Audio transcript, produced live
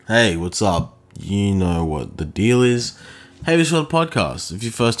Hey, what's up? You know what the deal is. Heavy Sweater Podcast. If you're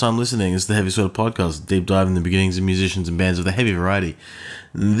first time listening, it's the Heavy Sweater Podcast, deep dive in the beginnings of musicians and bands of the heavy variety.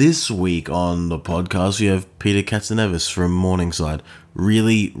 This week on the podcast, we have Peter Katsanevis from Morningside.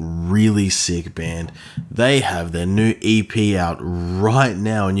 Really sick band. They have their new EP out right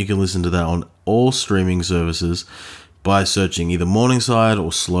now, and you can listen to that on all streaming services by searching either Morningside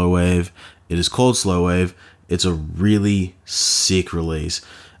or Slow Wave. It is called Slow Wave. It's a really sick release.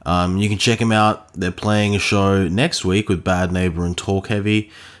 You can check them out. They're playing a show next week with Bad Neighbor and Talk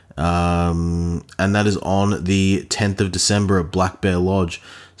Heavy. And that is on the 10th of December at Black Bear Lodge.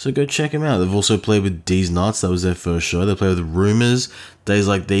 So go check them out. They've also played with D's Nuts. That was their first show. They played with Rumors, Days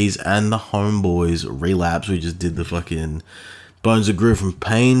Like These, and the Homeboys, Relapse. We just did the fucking Bones of Groove from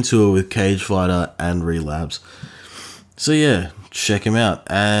Pain tour with Cage Fighter and Relapse. So yeah, check him out.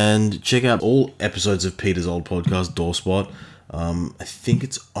 And check out all episodes of Peter's old podcast, Doorspot. I think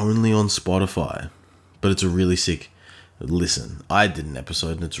it's only on Spotify, but it's a really sick listen. I did an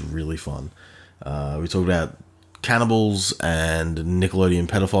episode and it's really fun. We talked about cannibals and Nickelodeon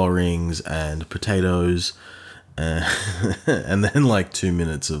pedophile rings and potatoes, and then like 2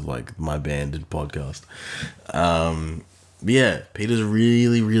 minutes of like my band and podcast. But yeah, Peter's a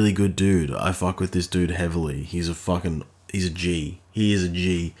really good dude. I fuck with this dude heavily. He's a G. He is a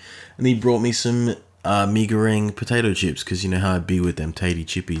G. And he brought me some Meagering potato chips, because you know how I be with them tatey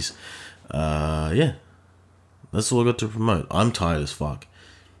chippies. Yeah, that's all I got to promote. I'm tired as fuck.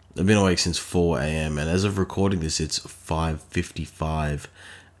 I've been awake since 4 a.m. and as of recording this, it's 5:55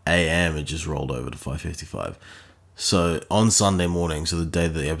 a.m. It just rolled over to 5:55. So on Sunday morning, so the day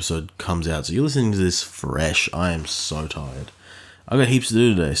that the episode comes out, so you're listening to this fresh. I am so tired. I got heaps to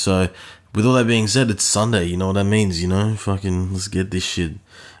do today. So with all that being said, it's Sunday. You know what that means, you know? Fucking let's get this shit.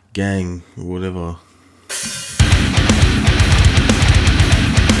 Gang, whatever.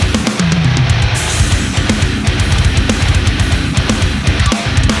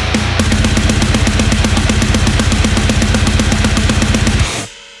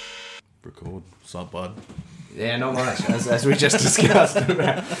 Record. What's up, bud? Yeah, not much, as we just discussed.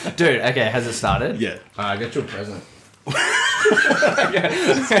 Dude, okay, has it started? Yeah. I got you a present.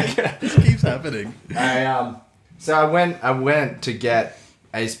 This keeps happening. So I went to get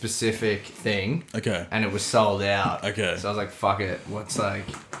a specific thing. Okay. And it was sold out. Okay. So I was like, fuck it. What's like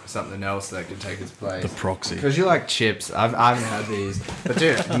something else that could take its place? The proxy. Because you like chips. I haven't had these. But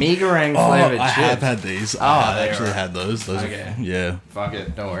dude, Meagering flavored chips. I have had these. I have actually had those. Okay. Yeah. Fuck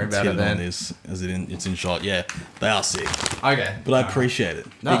it. Don't worry Let's about hit it then. On this, as it's in shot. Yeah, they are sick. Okay. But I appreciate it.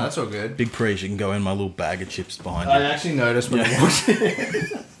 No, that's all good. Big praise. You can go in my little bag of chips behind you. I actually noticed when I walked in.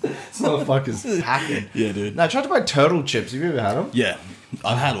 This motherfucker's packing. Yeah, dude. No, I tried to buy turtle chips. Have you ever had them? Yeah.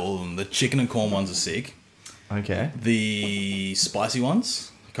 I've had all of them. The chicken and corn ones are sick. Okay. The spicy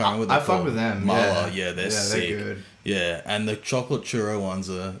ones. Can't remember what they're I fuck called. with them. Mala, yeah, they're sick. They're good. Yeah, and the chocolate churro ones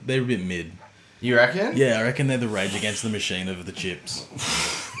they're a bit mid. You reckon? Yeah, I reckon they're the Rage Against the Machine of the chips.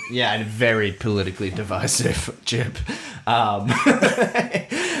 Yeah, and very politically divisive chip.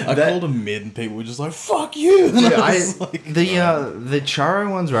 I called them mid, and people were just like, "Fuck you!" Dude, like, the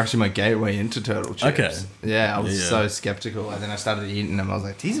churro ones were actually my gateway into turtle chips. Okay. Yeah, I was Yeah. so skeptical, and then I started eating them. I was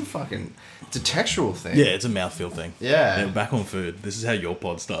like, these are fucking. It's a textural thing. Yeah, it's a mouthfeel thing. Yeah. Back on food. This is how your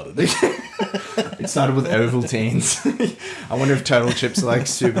pod started. It started with Ovaltines. I wonder if turtle chips are like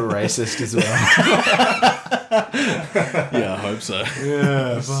super racist as well. Yeah, I hope so.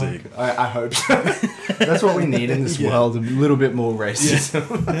 Yeah, sick. I hope so. That's what we need in this world, a little bit more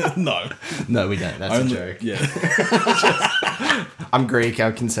racism. Yeah. No, we don't. That's Only, a joke. Yeah. I'm Greek,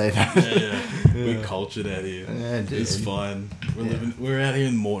 I can say that. Yeah. We're cultured out here. Yeah, dude. It's fine. We're out here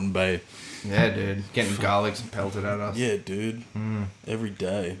in Moreton Bay. Yeah, dude. Getting garlics pelted at us. Yeah, dude. Every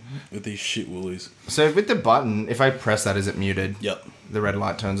day with these shit woolies. So with the button, if I press that, is it muted? Yep. The red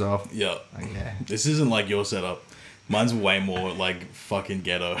light turns off? Yep. Okay. This isn't like your setup. Mine's way more like fucking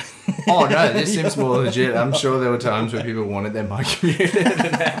ghetto. Oh, no, this seems more legit. I'm sure there were times where people wanted their mic muted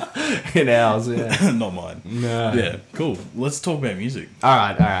in ours, yeah. Not mine. No. Yeah, cool. Let's talk about music. All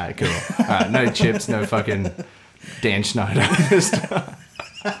right, cool. All right, no chips, no fucking Dan Schneider.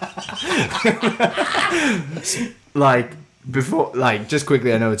 Like, before, like, just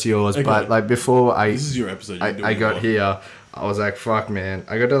quickly, I know it's yours, Okay. but like before This is your episode. I got here, I was like, fuck, man,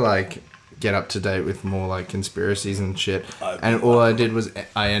 I got to like get up to date with more like conspiracies and shit. And all I did was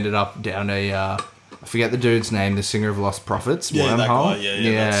I ended up down a I forget the dude's name, the singer of Lost Prophets. Yeah, wormhole. that guy.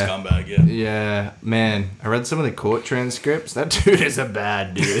 Yeah, that scumbag. Yeah. Yeah, man, I read some of the court transcripts. That dude is a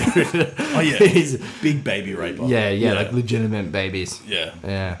bad dude. Oh yeah, He's big baby raper. yeah, like legitimate babies. Yeah.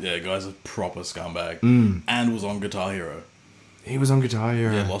 Yeah. Yeah, guy's a proper scumbag. Mm. And was on Guitar Hero. He was on Guitar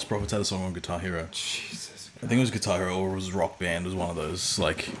Hero. Yeah, Lost Prophets had a song on Guitar Hero. Jesus Christ. I think it was Guitar Hero or it was Rock Band. It was one of those,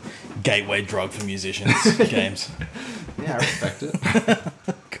 like, gateway drug for musicians games. Yeah, I respect it.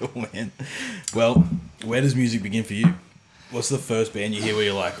 Cool, man. Well, where does music begin for you? What's the first band you hear where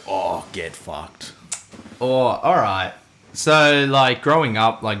you're like, oh, get fucked? Oh, all right. So, like, growing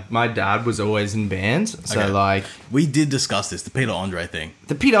up, like, my dad was always in bands. So, Okay. like... We did discuss this, the Peter Andre thing.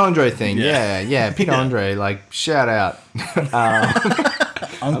 The Peter Andre thing, Yeah. yeah. Peter Yeah. Andre, like, shout out.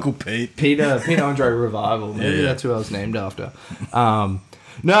 Uncle Pete. Peter Andre Revival. Maybe Yeah. that's who I was named after.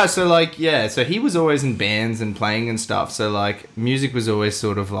 No, so, like, yeah. So, he was always in bands and playing and stuff. So, like, music was always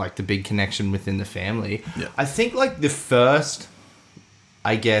sort of, like, the big connection within the family. Yeah. I think, like, the first,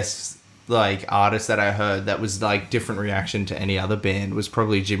 I guess... like artist that I heard that was like different reaction to any other band was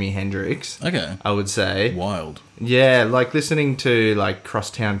probably Jimi Hendrix. Okay. I would say. Wild. Yeah, like listening to like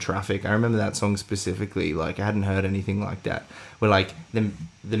Crosstown Traffic. I remember that song specifically. Like I hadn't heard anything like that. Where like the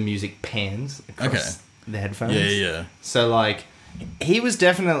music pans across the headphones. Yeah. So like he was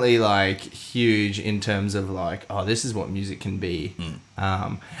definitely like huge in terms of like, oh, this is what music can be.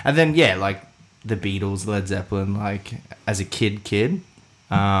 And then yeah, like the Beatles, Led Zeppelin, like as a kid.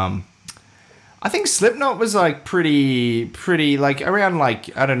 I think Slipknot was like pretty like around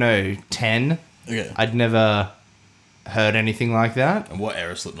like, I don't know, 10. Okay. I'd never heard anything like that. And what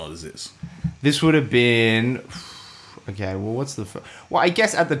era Slipknot is this? This would have been... Okay, well, what's the... Well, I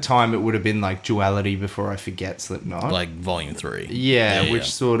guess at the time it would have been like Duality Before I Forget Slipknot. Like Volume 3. Yeah,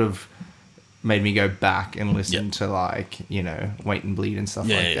 which sort of made me go back and listen Yep. to like, you know, Wait and Bleed and stuff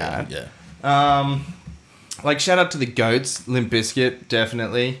like that. Yeah. Like, shout out to the Goats, Limp Bizkit,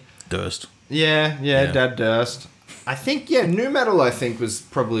 definitely. Durst. Yeah, Yeah. Dad Durst. I think, new metal, I think, was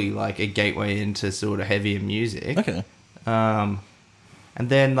probably like a gateway into sort of heavier music. Okay. And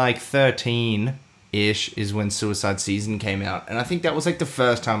then like 13-ish is when Suicide Season came out. And I think that was like the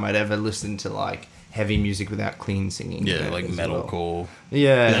first time I'd ever listened to like heavy music without clean singing. Yeah, in it like as well. metalcore.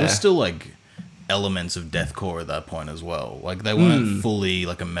 Yeah. There was still like elements of deathcore at that point as well. Like they weren't fully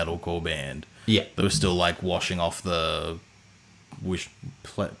like a metalcore band. Yeah. They were still like washing off the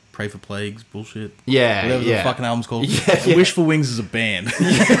Pray for Plagues bullshit. Yeah, Whatever yeah. the fucking album's called. Yeah. Wish for Wings is a band.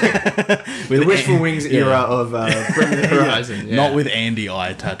 The Wish for Wings era of Bring the Horizon. Yeah. Not with Andy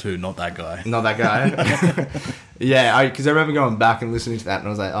Eye tattoo, not that guy. Not that guy. Yeah, because I remember going back and listening to that and I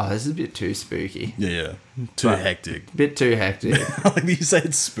was like, oh, this is a bit too spooky. Yeah. Too But- hectic. Bit too hectic. Like you say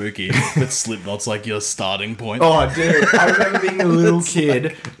it's spooky, but Slipknot's like your starting point. Oh, dude, I remember being a little kid.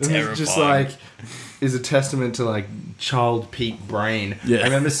 It was just terrifying. like, is a testament to like child peak brain. Yeah. I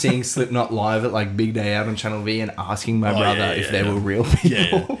remember seeing Slipknot live at like Big Day Out on Channel V and asking my brother yeah, if yeah, they yeah. were real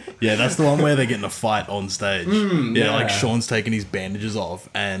people. Yeah, that's the one where they get in a fight on stage. yeah. Like Sean's taking his bandages off,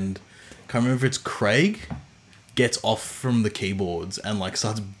 and can't remember if it's Craig gets off from the keyboards and like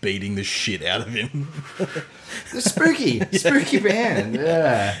starts beating the shit out of him. The spooky band.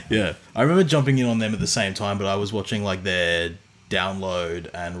 Yeah. Yeah, I remember jumping in on them at the same time, but I was watching like their Download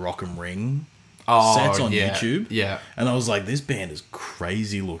and Rock 'em Ring sets on yeah. YouTube. Yeah. And I was like, this band is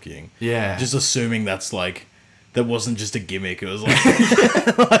crazy looking. Yeah. Just assuming that's like, that wasn't just a gimmick. It was like,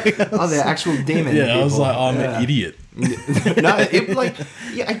 Oh, they're actual demon. yeah, I was people. like, I'm Yeah. an idiot. No, it like,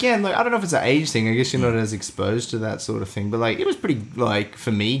 yeah, again, like I don't know if it's an age thing. I guess you're not as exposed to that sort of thing, but like it was pretty like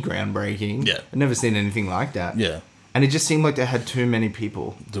for me groundbreaking. Yeah. I'd never seen anything like that. Yeah. And it just seemed like they had too many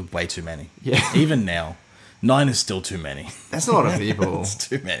people. There's way too many. Yeah. Even now, 9 is still too many. That's a lot of people. It's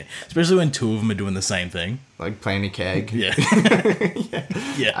too many. Especially when 2 of them are doing the same thing. Like playing a keg. Yeah.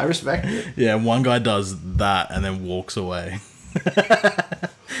 Yeah. I respect it. Yeah, one guy does that and then walks away.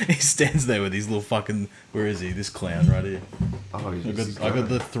 He stands there with his little fucking... Where is he? This clown right here. Oh, I got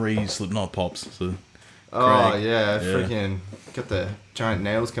the 3 Slipknot pops. So Oh Craig. yeah, Yeah. freaking got the giant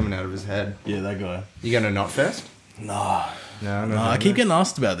nails coming out of his head. yeah, that guy. You going to Knotfest? Nah. No, No, I keep getting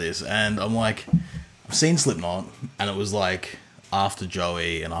asked about this, and I'm like, I've seen Slipknot, and it was like after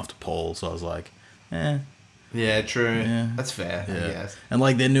Joey and after Paul, so I was like, Yeah, true. Yeah. That's fair. yeah. I guess. And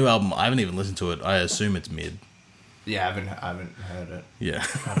like their new album, I haven't even listened to it. I assume it's mid. Yeah, I haven't heard it. Yeah.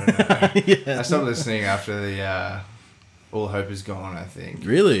 I don't know. Yeah. I stopped listening after the All Hope Is Gone, I think.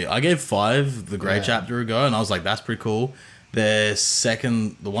 Really, I gave 5 the Grey Yeah. chapter ago, and I was like, that's pretty cool. Their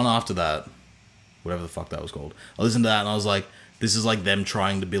second, the one after that, whatever the fuck that was called, I listened to that and I was like, this is like them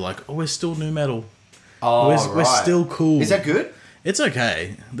trying to be like, oh, we're still new metal. Oh, We're still cool. Is that good? It's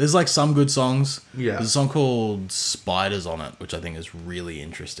okay. There's like some good songs. Yeah. There's a song called Spiders on it, which I think is really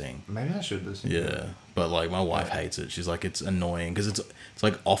interesting. Maybe I should listen. to it. Yeah. But like my wife hates it. She's like, it's annoying because it's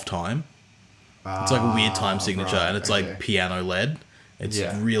like off time. It's like a weird time signature, right, and it's okay. like piano led. It's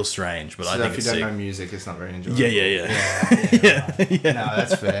real strange, but So I think if it's you don't sick. know music, it's not very enjoyable. Yeah. Right. No,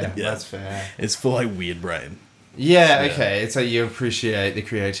 that's fair. Yeah. That's fair. It's for like weird brain. Yeah, okay. It's like you appreciate the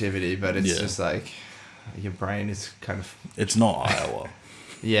creativity, but it's Yeah. just like your brain is kind of... It's not Iowa.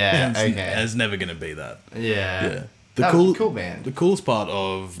 Yeah, okay. It's never going to be that. Yeah. Yeah. That was a cool band. The coolest part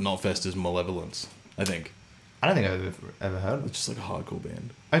of Knotfest is Malevolence, I think. I don't think I've ever heard of it. It's just like a hardcore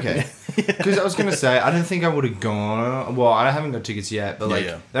band. Okay. Because I was going to say, I don't think I would have gone... Well, I haven't got tickets yet, but like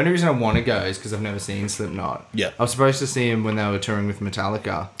the only reason I want to go is because I've never seen Slipknot. Yeah. I was supposed to see him when they were touring with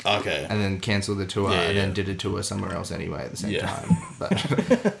Metallica. Okay. And then cancelled the tour and then did a tour somewhere else anyway at the same time. But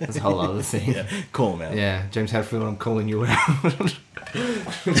that's a whole other thing. Yeah. Call him out. Yeah, James Hadfield, I'm calling you out.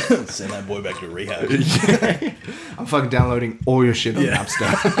 Send that boy back to rehab. I'm fucking downloading all your shit on Yeah.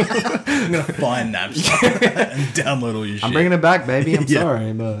 Napster. I'm going to find Napster and download all your shit. I'm bringing it back, baby. I'm Yeah.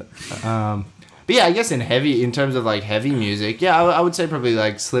 sorry, but yeah, I guess in terms of like heavy music, yeah, I would say probably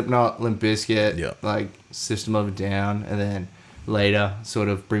like Slipknot, Limp Bizkit, like System of a Down, and then later sort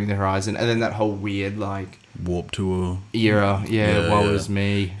of Bring Me the Horizon, and then that whole weird like Warped Tour era, Woe Is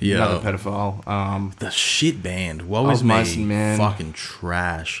Me, Yeah. another pedophile. The shit band. Woe Is Old Mice Me. and Men. Fucking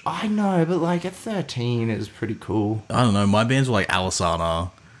trash. I know, but like at 13, it was pretty cool. I don't know. My bands were like Alisana,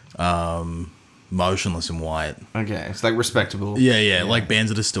 Motionless in White. Okay, it's like respectable. Yeah. Like bands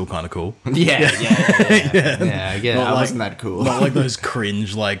that are still kind of cool. Yeah. Yeah, Not I like- wasn't that cool. Not like those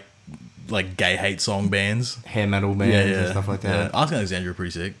cringe, like gay hate song bands. Hair metal bands and stuff like that. Yeah. Ask Alexandria are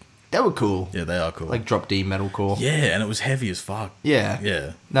pretty sick. They were cool. Yeah, they are cool. Like drop D metalcore. yeah, and it was heavy as fuck. Yeah.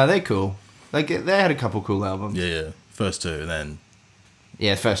 Yeah. No, they're cool. Like they had a couple cool albums. Yeah. First two, and then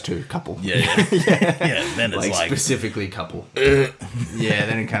Yeah, first two, couple. yeah. Yeah. Then it's like specifically couple. Yeah,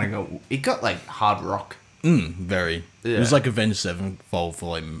 then it got like hard rock. very. Yeah. It was like Avenged Sevenfold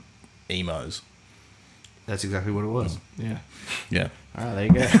for like emos. That's exactly what it was. Yeah. Yeah. All right, there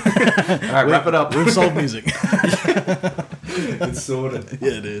you go. All right, wrap it up. We've solved music. It's sorted.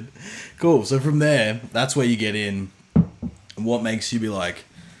 Yeah, dude. Cool. So from there, that's where you get in. What makes you be like,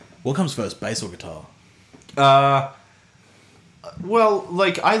 what comes first, bass or guitar? Well,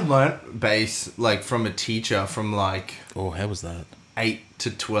 like I learnt bass like from a teacher from like Oh, how was that? 8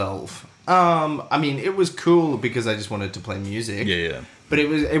 to 12. I mean, it was cool because I just wanted to play music. Yeah. But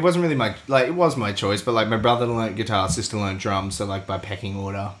it wasn't really it was my choice, but like my brother learnt guitar, sister learnt drums, so like by pecking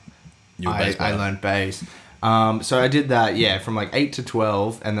order, I learnt bass. So I did that, from like 8 to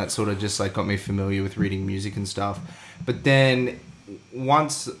 12, and that sort of just like got me familiar with reading music and stuff. But then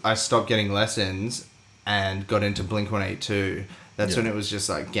once I stopped getting lessons and got into Blink-182, that's when it was just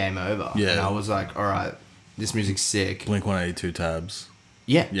like game over. Yeah. And I was like, all right, this music's sick. Blink-182 tabs.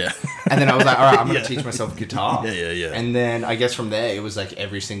 Yeah. Yeah. And then I was like, all right, I'm going to teach myself guitar. Yeah. And then I guess from there, it was like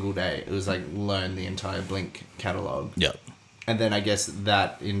every single day. It was like learn the entire Blink catalog. Yep. And then I guess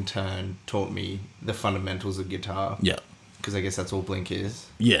that in turn taught me the fundamentals of guitar. Yeah. Because I guess that's all Blink is.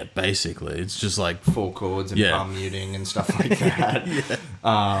 Yeah, basically. It's just like... 4 chords and palm muting and stuff like that.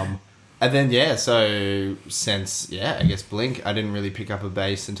 And then, so since, I guess Blink, I didn't really pick up a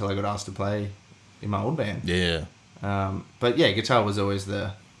bass until I got asked to play in my old band. Yeah. But guitar was always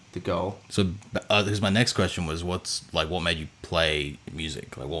the goal. So, because my next question was, what made you play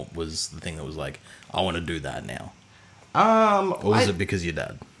music? Like, what was the thing that was like, I want to do that now? Or was it because of your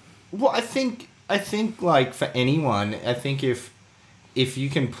dad? Well, I think like for anyone, I think if you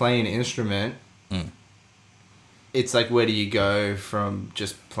can play an instrument, it's like, where do you go from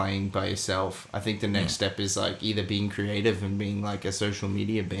just playing by yourself? I think the next step is like either being creative and being like a social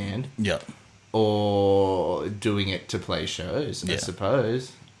media band. Yeah. Or doing it to play shows, I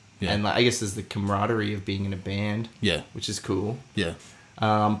suppose. Yeah. And like, I guess there's the camaraderie of being in a band. Yeah. Which is cool. Yeah.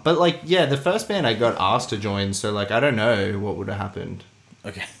 But like, the first band I got asked to join, so like, I don't know what would have happened.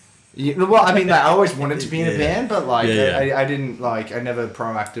 Okay. Yeah, well, I mean, like, I always wanted to be in a band, but like, I didn't like, I never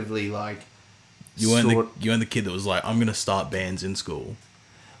proactively like. You weren't the kid that was like, I'm gonna start bands in school.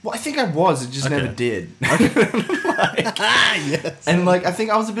 Well, I think I was. It just never did. Yes. And like, I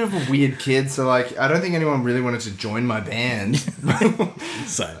think I was a bit of a weird kid, so like, I don't think anyone really wanted to join my band.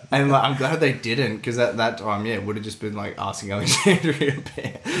 Same. And like, I'm glad they didn't, because at that time, it would have just been like asking Alexandria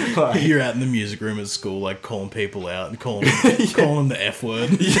band. Like, you're out in the music room at school, like calling people out and calling them the F word.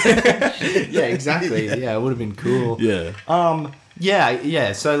 Yeah, exactly. Yeah, it would have been cool. Yeah.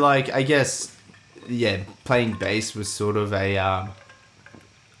 Yeah. So like, I guess, playing bass was sort of a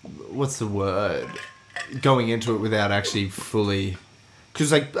what's the word? Going into it without actually fully,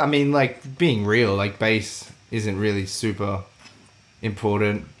 because like, I mean, like, being real, like, bass isn't really super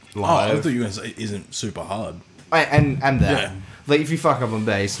important live. Oh, I thought you were going to say isn't super hard. And that. Like, if you fuck up on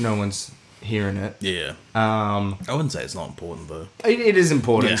bass, no one's hearing it. Yeah. I wouldn't say it's not important though. It is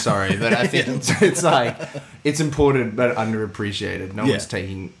important, Yeah. sorry, but I think it's like it's important but underappreciated. No one's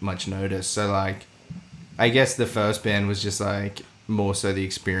taking much notice. So like, I guess the first band was just like more so the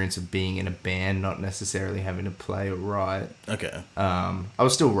experience of being in a band, not necessarily having to play or write. Okay. I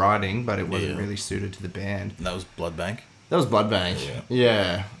was still writing, but it wasn't Yeah. really suited to the band. And that was Blood Bank. That was Blood Bank.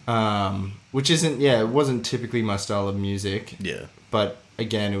 Yeah. Which isn't, it wasn't typically my style of music. Yeah. But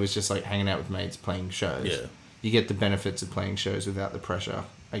again, it was just like hanging out with mates, playing shows. Yeah. You get the benefits of playing shows without the pressure,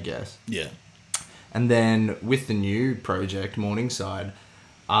 I guess. Yeah. And then with the new project, Morningside,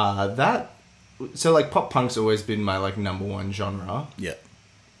 so like pop punk's always been my like number one genre. Yeah.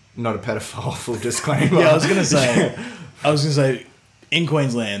 Not a pedophile, full disclaimer. Yeah, I was gonna say, in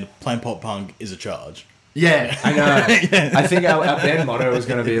Queensland, playing pop punk is a charge. Yeah, I know. I think our band motto was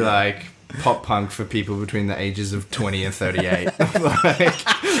going to be like pop punk for people between the ages of 20 and 38. Like,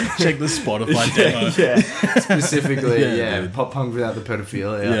 Check the Spotify demo. yeah, specifically, Yeah, dude. pop punk without the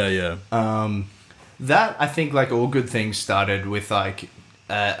pedophilia. Yeah. That, I think, like all good things started with like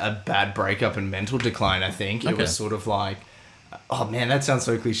a bad breakup and mental decline, I think. It Okay. was sort of like, oh man, that sounds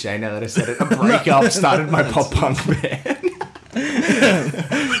so cliche now that I said it. A breakup started my pop punk band.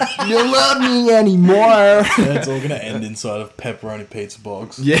 You don't love me anymore. It's all gonna end inside of pepperoni pizza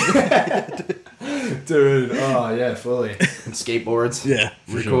box. Yeah. Dude, oh yeah, fully. And skateboards. Yeah,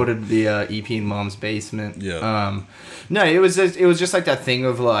 for Recorded the EP in mom's basement. Yeah. No, it was just like that thing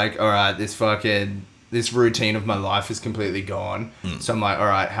of like, all right, this routine of my life is completely gone. So I'm like, all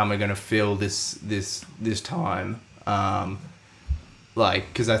right, how am I going to fill this time? Like,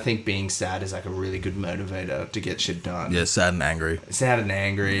 because I think being sad is like a really good motivator to get shit done. Yeah, sad and angry. Sad and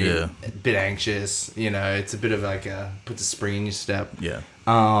angry. Yeah. A bit anxious. You know, it's a bit of like puts a spring in your step. Yeah.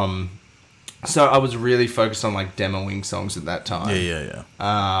 So I was really focused on like demoing songs at that time. Yeah.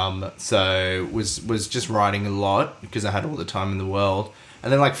 So was just writing a lot because I had all the time in the world.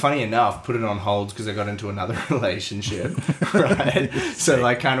 And then, like, funny enough, put it on hold because I got into another relationship, right? So,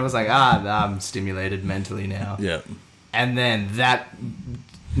 like, kind of was like, I'm stimulated mentally now. Yeah. And then that,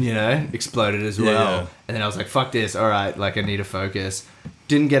 exploded as well. Yeah. And then I was like, fuck this. All right, like, I need to focus.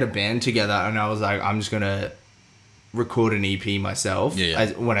 Didn't get a band together. And I was like, I'm just going to record an EP myself.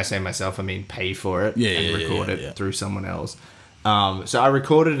 Yeah. When I say myself, I mean pay for it and record yeah. it through someone else. So I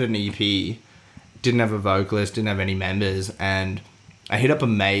recorded an EP, didn't have a vocalist, didn't have any members, and I hit up a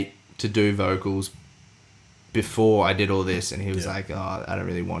mate to do vocals before I did all this, and he was like, oh, I don't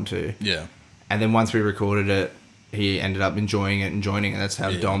really want to. Yeah. And then once we recorded it, he ended up enjoying it and joining it. That's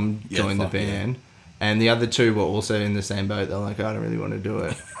how Dom joined the band. Yeah. And the other two were also in the same boat. They're like, I don't really want to do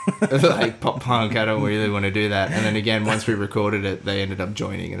it. Like, pop punk, I don't really want to do that. And then again, once we recorded it, they ended up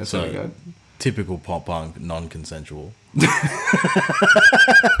joining, and it's like, typical pop punk, non-consensual.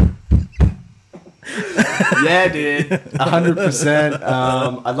 Yeah, dude, 100%.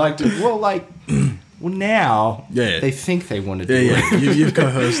 I'd like to. Well, now they think they want to do it. You've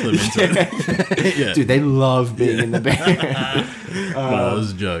coerced them into it. Yeah. Dude, they love being in the band. No, that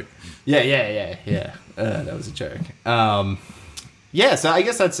was a joke. Yeah. That was a joke. Yeah, so I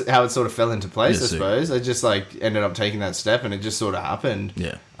guess that's how it sort of fell into place. I suppose I just like ended up taking that step, and it just sort of happened.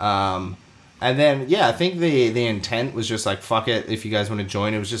 Yeah. And then I think the intent was just like, fuck it, if you guys want to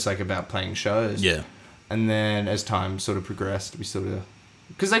join. It was just like about playing shows. Yeah. And then as time sort of progressed, we sort of...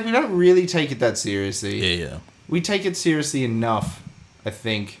 Because, like, we don't really take it that seriously. Yeah. We take it seriously enough, I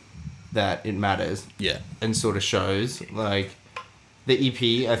think, that it matters. Yeah. And sort of shows. Like, the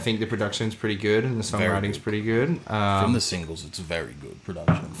EP, I think the production's pretty good and the songwriting's pretty good. From the singles, it's very good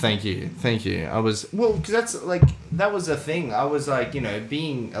production. Thank you. I was... Well, because that's, like... That was a thing. I was, like,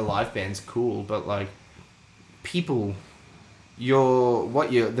 being a live band's cool, but, like, people...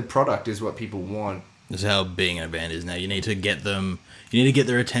 The product is what people want. That's how being in a band is now. You need to get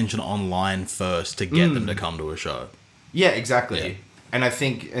their attention online first to get them to come to a show. Yeah, exactly. Yeah. And I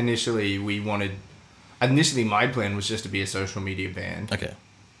think initially my plan was just to be a social media band. Okay.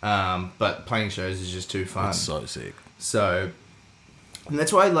 But playing shows is just too fun. It's so sick. So, and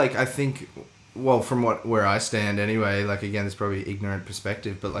that's why, like, I think, well, from where I stand anyway, like, again, it's probably ignorant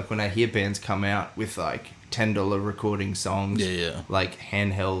perspective, but, like, when I hear bands come out with, like, $10 recording songs, like,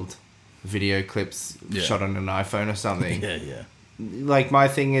 handheld video clips shot on an iPhone or something. Yeah. Like, my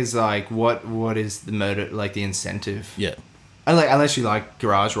thing is, like, what is the motive, like, the incentive? Yeah. Unless you like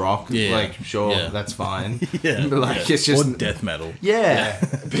garage rock, like, sure, Yeah. that's fine. Yeah. But, like, it's just... Or death metal. Yeah.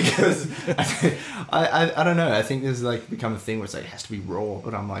 Because, I don't know, I think there's, like, become a thing where it's, like, it has to be raw,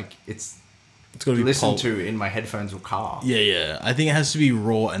 but I'm like, it's got to be listened to in my headphones or car. Yeah. I think it has to be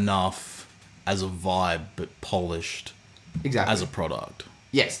raw enough as a vibe, but polished Exactly. as a product.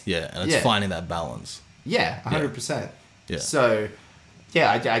 Yes. Yeah, and it's finding that balance. Yeah, 100%. Yeah. So, yeah,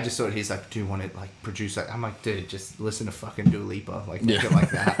 I just thought he's like, do you want to like produce that? I'm like, dude, just listen to fucking Dua Lipa. Like, make it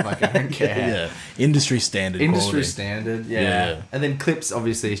like that. Like, I don't care. Yeah. Industry standard quality. Standard, yeah. And then clips,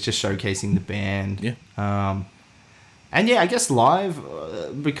 obviously, it's just showcasing the band. Yeah. And yeah, I guess live,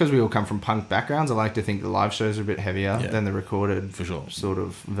 because we all come from punk backgrounds, I like to think the live shows are a bit heavier than the recorded For sure. sort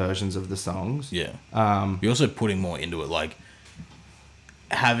of versions of the songs. Yeah. You're also putting more into it. Like,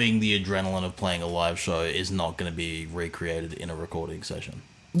 having the adrenaline of playing a live show is not going to be recreated in a recording session.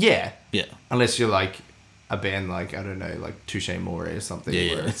 Yeah. Yeah. Unless you're like a band like, I don't know, like Touche Amore or something,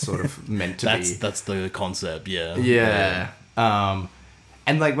 where it's sort of meant to be. That's the concept, yeah. Yeah.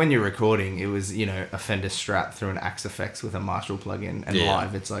 And like when you're recording, it was, you know, a Fender Strat through an Axe Effects with a Marshall plugin, and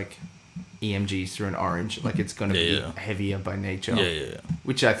live it's like EMGs through an Orange. Like it's going to be heavier by nature. Yeah.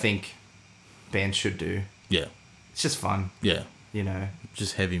 Which I think bands should do. Yeah. It's just fun. Yeah. You know.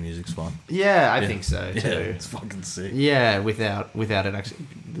 Just heavy music's fun. Yeah, I think so too. Yeah, it's fucking sick. Yeah, without it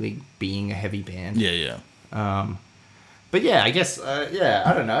actually being a heavy band. Yeah. But yeah, I guess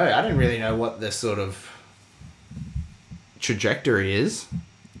I don't know. I don't really know what the sort of trajectory is.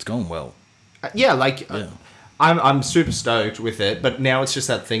 It's going well. I'm super stoked with it, but now it's just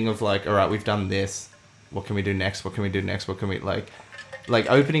that thing of like, all right, we've done this. What can we do next? What can we do next? What can we like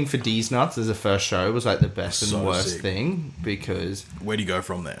opening for D's Nuts as a first show was like the best and worst thing, because where do you go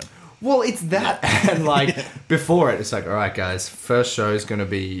from there? Well, it's that, and like before it, it's like, all right, guys, first show is going to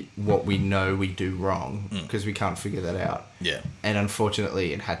be what we know we do wrong because we can't figure that out. Yeah. And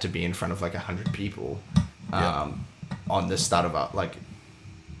unfortunately, it had to be in front of like 100 people on the start of it. Like,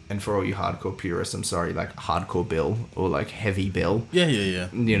 and for all you hardcore purists, I'm sorry, like Hardcore Bill or like Heavy Bill. Yeah.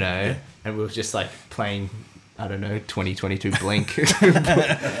 You know, and we were just like playing, I don't know, 2022 Blink.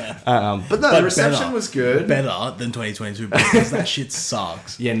 But the reception was good. Better than 2022 because that shit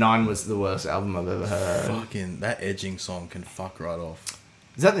sucks. Yeah, 9 was the worst album I've ever heard. Fucking, that Edging song can fuck right off.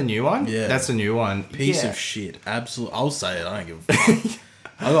 Is that the new one? Yeah. That's the new one. Piece of shit. Absolutely. I'll say it. I don't give a fuck.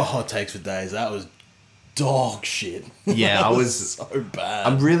 I got hot takes for days. That was dog shit. Yeah, I was so bad.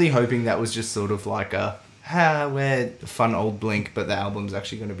 I'm really hoping that was just sort of like we're fun old Blink, but the album's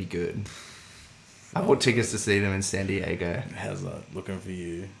actually going to be good. I bought tickets to see them in San Diego. How's that looking for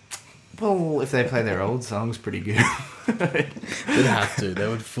you? Well, if they play their old songs, pretty good. They'd have to. They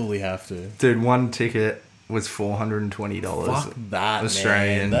would fully have to. Dude, one ticket was $420. Fuck that,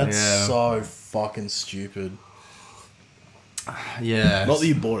 Australian. Man. That's so fucking stupid. Yeah. Not that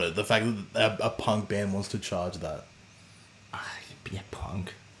you bought it. The fact that a punk band wants to charge that. Yeah,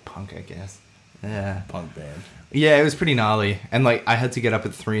 punk, I guess. Yeah. Punk band. Yeah, it was pretty gnarly. And like, I had to get up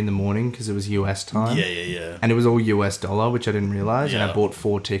at 3 a.m. because it was US time. Yeah. And it was all US dollar, which I didn't realize. Yeah. And I bought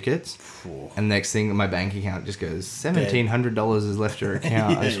 4 tickets. Cool. And next thing, my bank account just goes, $1,700 has left your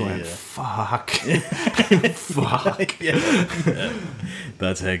account. I just went, fuck. Fuck. Yeah.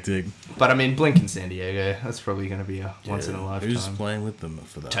 That's hectic. But I mean, Blink in San Diego, that's probably going to be a once in a lifetime. Who's playing with them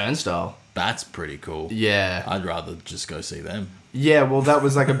for that? Turnstile. That's pretty cool. Yeah. I'd rather just go see them. Yeah, well, that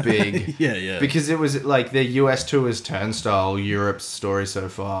was like a big... Yeah. Because it was like their US tour was Turnstile, Europe's Story So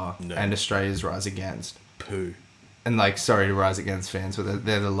Far, and Australia's Rise Against. Poo. And like, sorry to Rise Against fans, but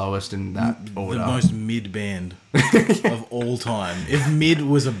they're the lowest in that order. The most mid band of all time. If mid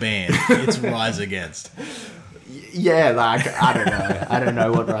was a band, it's Rise Against. Yeah, like, I don't know. I don't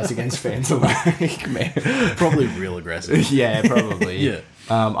know what Rise Against fans are like, man. Probably real aggressive. Yeah, probably. Yeah.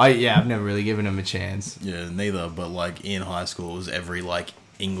 I've never really given them a chance. Yeah, neither. But like in high school, it was every like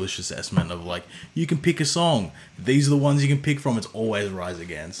English assessment of like, you can pick a song. These are the ones you can pick from. It's always Rise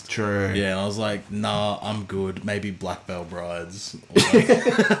Against. True. Yeah, and I was like, nah, I'm good. Maybe Black Veil Brides. Or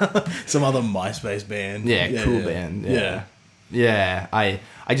like some other MySpace band. Yeah, cool band. Yeah. Yeah, I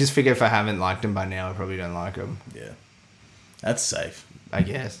just figure if I haven't liked them by now, I probably don't like them. Yeah. That's safe. I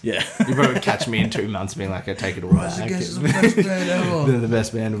guess. Yeah. You probably catch me in 2 months being like, I take it all back. Rise Against is the best band ever. They're the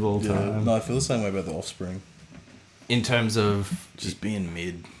best band of all time. No, I feel the same way about The Offspring. In terms of... Just being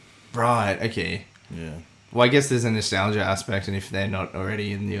mid. Right, okay. Yeah. Well, I guess there's a nostalgia aspect, and if they're not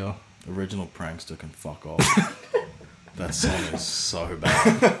already in your... Original Prankster can fuck off. That song is so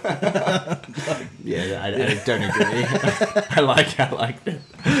bad. Yeah, I don't agree. I liked it.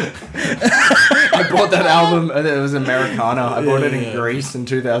 I bought that album. It was Americana. I bought it in Greece in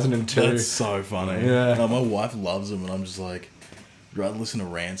 2002. That's so funny. Yeah. No, my wife loves them, and I'm just like, I'd rather listen to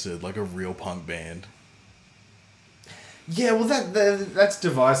Rancid, like a real punk band. Yeah, well, that's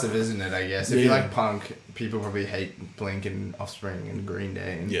divisive, isn't it? I guess if you Yeah. like punk, people probably hate Blink and Offspring and Green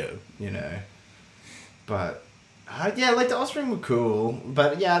Day. And, you know, but. Yeah, like the Offspring were cool,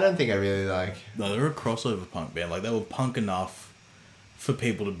 but yeah, I don't think I really like... No, they were a crossover punk band. Like, they were punk enough for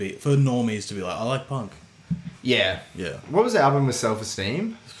normies to be like, I like punk. Yeah. Yeah. What was the album with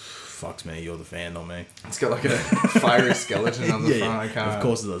Self-Esteem? Fucks me, you're the fan, not me. It's got like a fiery skeleton on the front. I can't. Of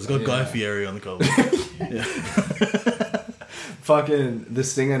course it does. It's got Guy Fieri on the cover. Yeah. Fucking the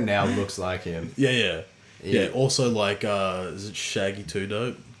singer now looks like him. Yeah. Also, like, is it Shaggy 2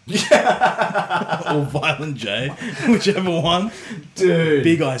 Dope? Yeah. Or Violent J, whichever one. Dude.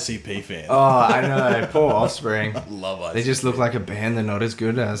 Big ICP fan. Oh, I know. Poor Offspring. Love ICP. They just look like a band they're not as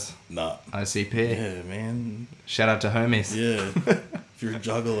good as Nah. ICP. Yeah, man. Shout out to homies. Yeah. If you're a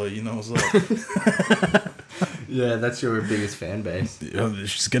juggler, you know what's up. Yeah, that's your biggest fan base.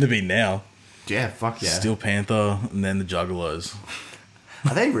 It's going to be now. Yeah, fuck yeah. Steel Panther and then the Juggalos.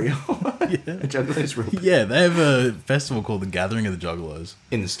 Are they real? Yeah. The Juggalos real? Yeah, they have a festival called the Gathering of the Juggalos.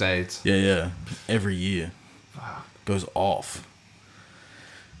 In the States. Yeah. Every year. Wow. Goes off.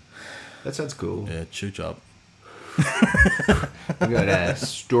 That sounds cool. Yeah, chooch up. We got a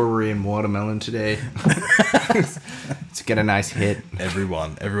strawberry and watermelon today. To get a nice hit.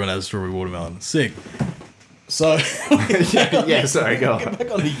 Everyone has strawberry watermelon. Sick. So yeah, sorry, go on. Get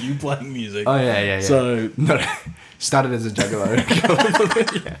back onto you playing music. Oh yeah. So no, started as a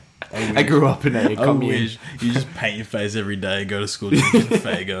juggalo. Yeah. I grew up in a I commune. wish you just paint your face every day, go to school drinking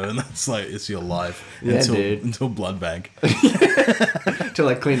Fago, and that's like it's your life until blood bank. Till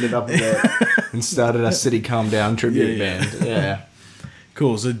I cleaned it up a bit and started a City Calm Down tribute band. Yeah.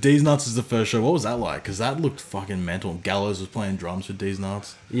 Cool. So D's Nuts is the first show. What was that like? Because that looked fucking mental. Gallows was playing drums for D's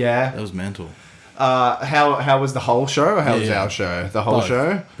Nuts. Yeah. That was mental. How was the whole show or how was our show? The whole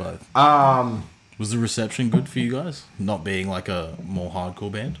show? Both. Um, Was the reception good for you guys? Not being like a more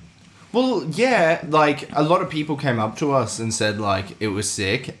hardcore band? Well, yeah, like a lot of people came up to us and said like it was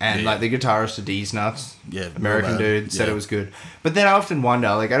sick, and like the guitarist of D's Nuts, American dude, said it was good. But then I often wonder,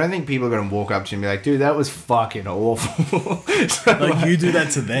 like, I don't think people are gonna walk up to you and be like, "Dude, that was fucking awful." So, like you do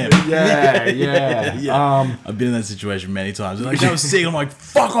that to them. Yeah. I've been in that situation many times. They're like, that was sick. I'm like,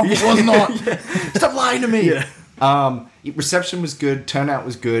 fuck off, it was not. Stop lying to me. Yeah. Reception was good. Turnout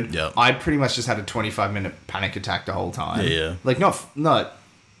was good. Yep. I pretty much just had a 25-minute panic attack the whole time. Yeah. Like not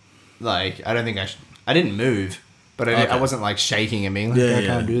like I don't think I didn't move, but I wasn't like shaking and being like I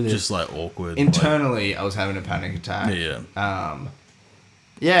can't do this. Just like awkward. Internally, I was having a panic attack. Yeah.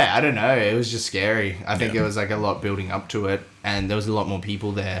 Yeah, I don't know. It was just scary. I think it was like a lot building up to it, and there was a lot more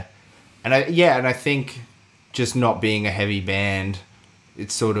people there. And I think just not being a heavy band,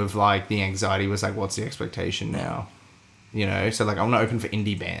 it's sort of like the anxiety was like, what's the expectation now? You know, so like I'm not open for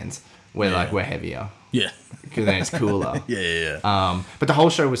indie bands where like we're heavier. Yeah. Because then it's cooler. Yeah. But the whole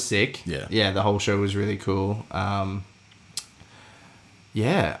show was sick. Yeah. Yeah, the whole show was really cool.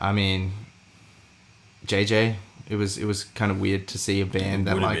 Yeah, I mean, JJ, it was kind of weird to see a band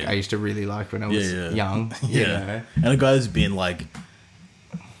that like I used to really like when I was young. You know? And a guy who's been like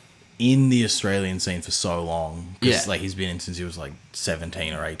in the Australian scene for so long. Because like he's been in since he was like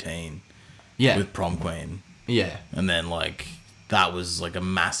 17 or 18. Yeah. With Prom Queen. Yeah. And then like that was like a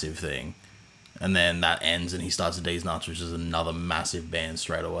massive thing. And then that ends and he starts at D's Nuts, which is another massive band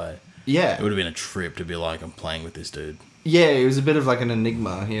straight away. Yeah. It would have been a trip to be like, I'm playing with this dude. Yeah, it was a bit of like an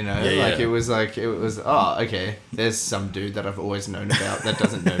enigma, you know? Yeah, it was, oh, okay, there's some dude that I've always known about that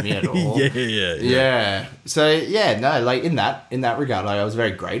doesn't know me at all. Yeah. So, yeah, no, like in that regard, like I was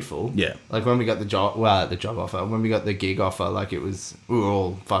very grateful. Yeah. Like when we got the job offer, when we got the gig offer, like we were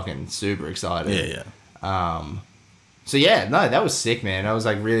all fucking super excited. Yeah. So yeah, no, that was sick, man. I was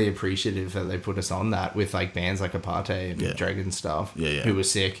like really appreciative that they put us on that with like bands like Apartheid and Dragon and stuff. Yeah. Who was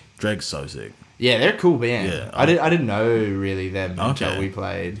sick. Drake's so sick. Yeah, they're a cool band. Yeah. I didn't know really them until we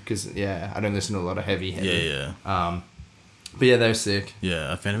played because I don't listen to a lot of heavy. Yeah. But yeah, they're sick.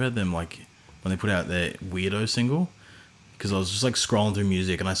 Yeah, I found about them like when they put out their Weirdo single because I was just like scrolling through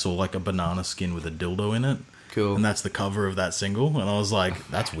music and I saw like a banana skin with a dildo in it. Cool. And that's the cover of that single. And I was like,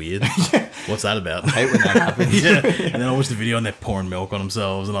 that's weird. What's that about? I hate when that happens. And then I watched the video and they're pouring milk on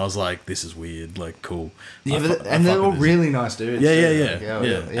themselves. And I was like, this is weird. Like, cool. Yeah, and they're all really nice dudes.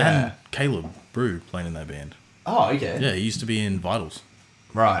 Yeah. And Caleb Brew playing in that band. Oh, okay. Yeah, he used to be in Vitals.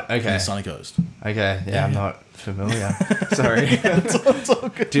 Right, okay. In the Sunny Coast. Okay, yeah, I'm not familiar. Sorry. It's all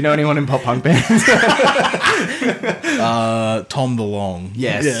good. Do you know anyone in pop punk bands? Tom the Long.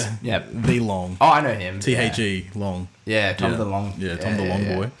 Yes. Yeah. Yep. The Long. Oh, I know him. THE Long. Yeah, Tom the Long. Yeah, Tom the Long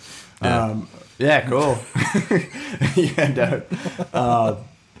boy. Yeah, cool. Yeah, dope.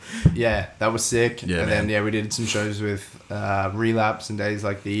 Yeah, that was sick. Yeah, and then we did some shows with Relapse and Days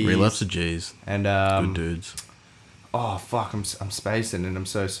Like These. Relapse of G's. And good dudes. Oh fuck, I'm spacing and I'm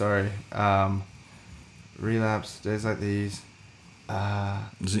so sorry. Relapse, Days Like These.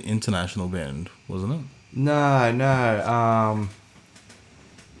 It was an international band, wasn't it? No.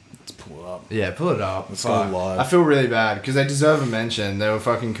 Let's pull it up. Yeah, pull it up. Let's go live. I feel really bad because they deserve a mention. They were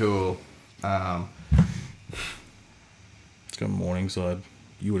fucking cool. Let's go Morningside.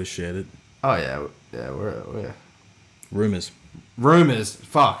 You would have shared it. Oh yeah, we're Rumors.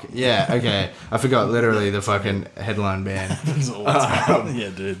 Fuck yeah. Okay, I forgot literally the fucking headline band. Yeah,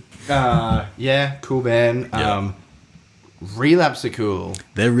 dude. Yeah, cool band. Yeah. Relapse are cool.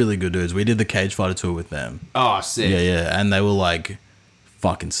 They're really good dudes. We did the Cage Fighter tour with them. Oh, sick. Yeah, and they were like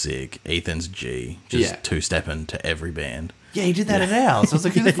fucking sick. Ethan's G, just Yeah. two-stepping to every band. Yeah, he did that at ours. I was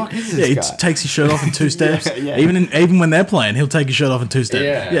like, who the fuck is Yeah, this he guy? takes his shirt off in two steps. Yeah. Even when they're playing, he'll take his shirt off in two steps.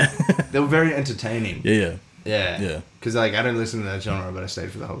 Yeah. yeah, They were very entertaining. yeah. Yeah. Yeah. Because, like, I don't listen to that genre, but I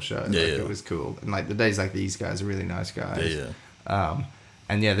stayed for the whole show. Yeah, Like, yeah. It was cool. And, like, the days like these guys are really nice guys. Yeah.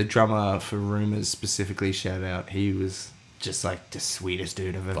 And, yeah, the drummer for Rumors specifically, shout out, he was just, like, the sweetest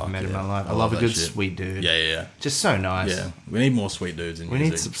dude I've ever Fuck met in yeah. my life. I I love love a that good, shit. sweet dude. Yeah. Just so nice. Yeah. We need more sweet dudes in We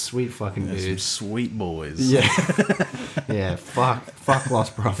music. need some sweet fucking Some dudes. sweet boys. Yeah. Yeah, fuck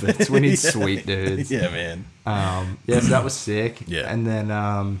Lost Prophets. We need Yeah. sweet dudes. Yeah, man. Yeah, so that was sick. Yeah. And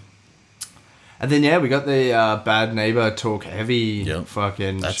then yeah, we got the Bad Neighbor Talk Heavy Yep.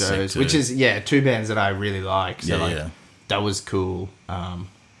 fucking That's sick shows, too. which is two bands that I really like. So Yeah, like yeah. that was cool.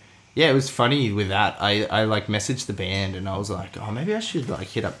 Yeah, it was funny with that. I like messaged the band and I was like, oh, maybe I should like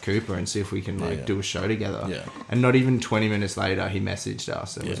hit up Cooper and see if we can like Yeah. do a show together. Yeah. And not even 20 minutes later, he messaged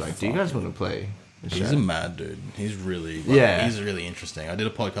us and Yeah, was like, do you fuck guys yeah. want to play a show? He's a mad dude. He's really he's really interesting. I did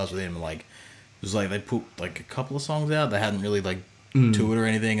a podcast with him and like it was like they put like a couple of songs out. They hadn't really like toured or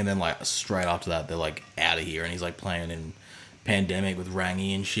anything, and then like straight after that they're like out of here and he's like playing in Pandemic with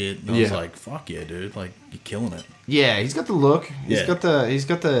Rangy and shit. And I was Yeah. like, fuck yeah, dude, like you're killing it. Yeah, he's got the look. He's Yeah. got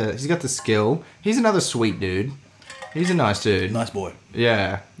the skill. He's another sweet dude. He's a nice dude. Nice boy.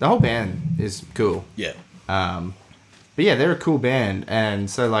 Yeah, the whole band is cool. Yeah. But yeah, they're a cool band, and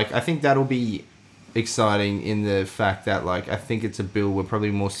so like I think that'll be exciting in the fact that like I think it's a bill we're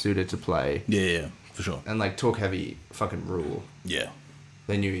probably more suited to play, Yeah, for sure. and like Talk Heavy fucking rule. Yeah.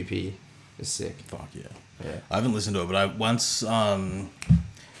 Their new EP is sick. Fuck yeah. Yeah. I haven't listened to it, but I once can't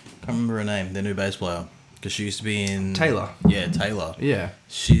remember her name, their new bass player. Because she used to be in Taylor. Yeah, Taylor. Yeah.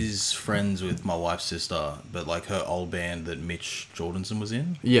 She's friends with my wife's sister, but like her old band that Mitch Jordanson was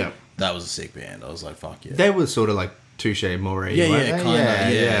in, Yeah. that was a sick band. I was like, fuck yeah. They were sort of like Touche Amore. yeah, weren't yeah, they? kind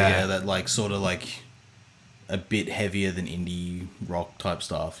of. Yeah. That like sort of like a bit heavier than indie rock type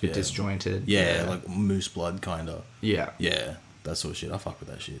stuff. Yeah. Disjointed. Yeah, like Moose Blood kind of. Yeah. Yeah, that sort of shit. I fuck with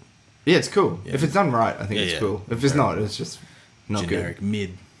that shit. Yeah, it's cool. Yeah. If it's done right, I think Yeah, it's yeah. cool. If it's not, it's just not Generic mid.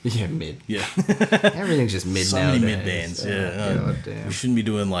 good. Yeah, mid. Yeah. Everything's just mid So nowadays. many mid bands. Yeah. God damn. We shouldn't be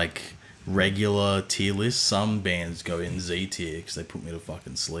doing like regular tier lists. Some bands go in Z tier because they put me to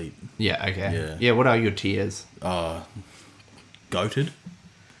fucking sleep. Yeah, okay. Yeah. Yeah, what are your tiers? Goated.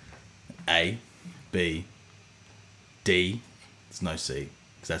 A, B, D. It's no C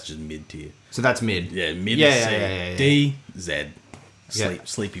because that's just mid tier. So that's mid. Yeah, mid Yeah, is yeah, C. yeah, yeah. D, Z. Yeah.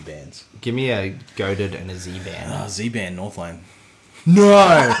 Sleepy bands. Give me a goated and a Z band. Z band, Northlane. No!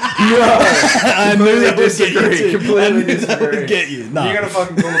 I knew that would get you too. Completely disagree. Get you. No. You're gonna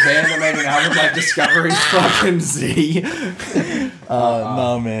fucking call a band that made an album like Discovery's fucking Z.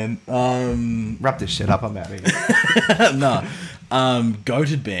 no, man. Wrap this shit up, I'm out of here. No.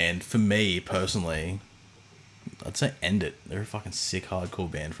 Goated band, for me personally, I'd say End It. They're a fucking sick hardcore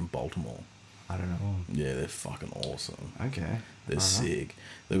band from Baltimore. I don't know. Yeah, they're fucking awesome. Okay. They're sick.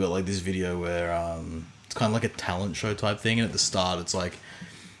 They've got like this video where it's kind of like a talent show type thing, and at the start it's like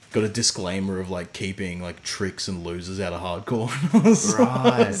got a disclaimer of like keeping like tricks and losers out of hardcore.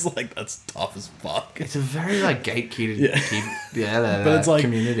 I was like, that's tough as fuck. It's a very like gatekeeped, But it's like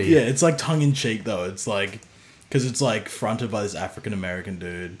community. Yeah, it's like tongue in cheek though. It's like because it's like fronted by this African American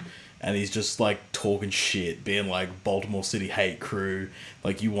dude, and he's just like talking shit, being like Baltimore City hate crew,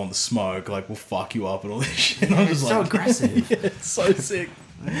 like you want the smoke, like we'll fuck you up and all this shit. And I'm It's just so like, aggressive. yeah, it's so sick.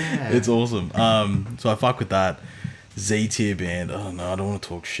 Yeah. It's awesome. So I fuck with that. Z tier band. Oh no, I don't want to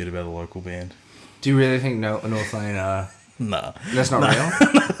talk shit about a local band. Do you really think Northlane Nah. that's not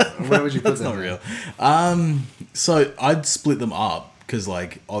real? Where would you put That's them? not real. So I'd split them up because,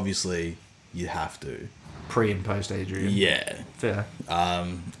 like, obviously you have to. Pre and post Adrian. Yeah. Fair.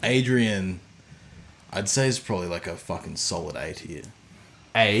 Adrian, I'd say is probably like a fucking solid A tier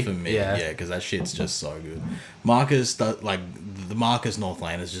A. for me. Yeah, because that shit's just so good. Marcus, the Marcus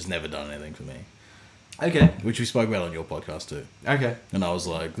Northlane has just never done anything for me, Okay. which we spoke about on your podcast too. Okay. And I was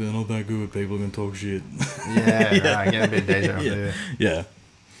like, they're not that good. People are gonna talk shit. Yeah, right. Get a bit deja vu. Yeah.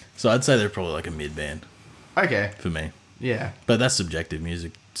 So I'd say they're probably like a mid band Okay. for me. Yeah. But that's subjective.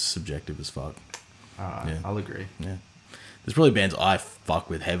 Music's subjective as fuck. Alright. Yeah. I'll agree. Yeah. There's probably bands I fuck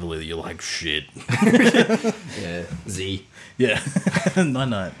with heavily that you're like, shit. Yeah. Z. Yeah.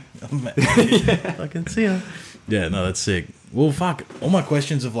 Night. I can see her. Yeah, no, that's sick. Well, fuck. All my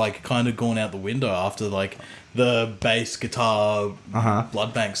questions have, like, kind of gone out the window after, like, the bass, guitar,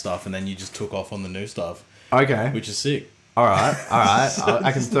 blood bank stuff, and then you just took off on the new stuff. Okay. Which is sick. All right.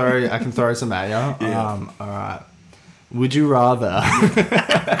 I can throw some at you. Yeah. All right. Would you rather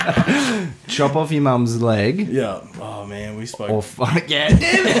chop off your mum's leg? Yeah. Oh, man, we spoke. Or fuck yeah,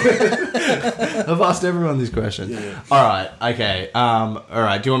 damn it! I've asked everyone these questions. Yeah. All right. Okay. All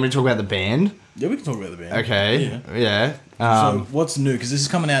right. Do you want me to talk about the band? Yeah, we can talk about the band. Okay. Yeah. So, what's new? Because this is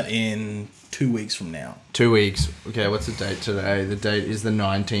coming out in 2 weeks from now. 2 weeks. Okay. What's the date today? The date is the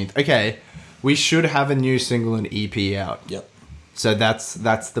 19th. Okay. We should have a new single and EP out. Yep. So that's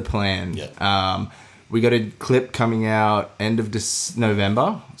the plan. Yeah. We got a clip coming out end of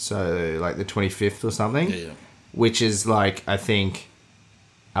November, so like the 25th or something. Yeah. Which is like, I think,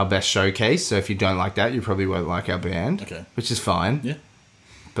 our best showcase. So if you don't like that, you probably won't like our band. Okay. Which is fine. Yeah.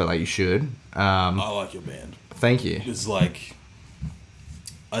 But like, you should. I like your band. Thank you. It's like,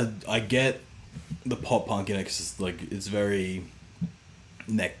 I get the pop punk in it because it's like, it's very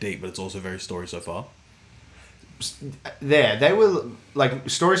neck deep, but it's also very Story So Far. There, they were like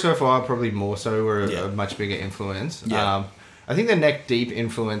Story So Far probably more so were Yeah. a much bigger influence. Yeah. I think the neck deep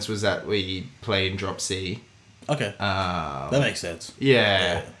influence was that we played Drop C. Okay. That makes sense.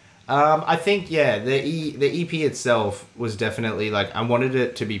 Yeah. I think the EP itself was definitely like, I wanted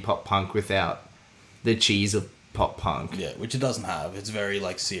it to be pop punk without the cheese of pop punk. Yeah, which it doesn't have. It's very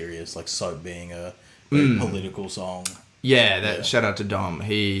like serious, like Soap being a very political song. Yeah, shout out to Dom.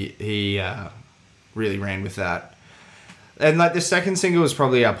 He really ran with that. And like the second single was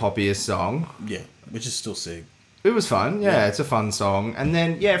probably our poppiest song. Yeah, which is still sick. It was fun. Yeah, Yeah. it's a fun song. And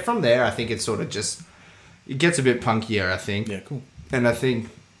then from there I think it's sort of just, it gets a bit punkier, I think. Yeah, cool. And I think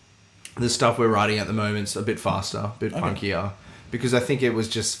the stuff we're writing at the moment's a bit faster, a bit punkier, because I think it was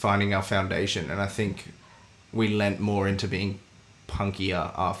just finding our foundation, and I think we lent more into being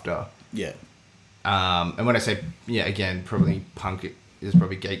punkier after. Yeah. And when I say, again, probably punk is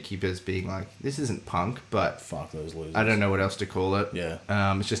probably gatekeepers being like, this isn't punk, but Fuck those losers. I don't know what else to call it. Yeah.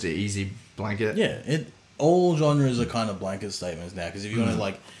 It's just an easy blanket. Yeah, all genres are kind of blanket statements now, because if you want to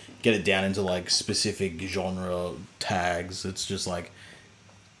like get it down into like specific genre tags, it's just like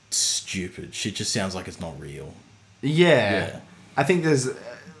stupid. Shit just sounds like it's not real. Yeah. I think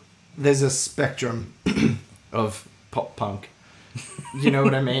there's a spectrum of pop punk. You know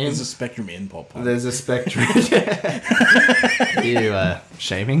what I mean? There's a spectrum in pop punk. There's a spectrum. You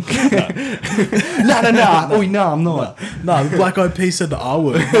shaming? No. Oh no, I'm not. No, the Black Eyed Peas said the R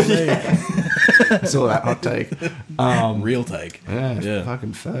word. Saw that hot take. Real take. Yeah.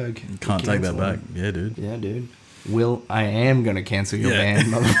 Fucking Ferg. Can't take that back. Yeah, dude. Yeah, dude. I am gonna cancel your Yeah.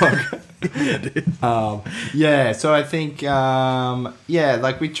 band, motherfucker. Yeah, dude. So I think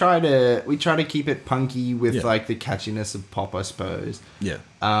like we try to keep it punky with like the catchiness of pop, I suppose. Yeah.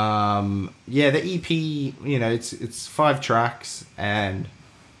 The EP, it's 5 tracks, and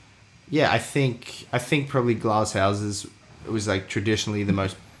I think probably Glass Houses was like traditionally the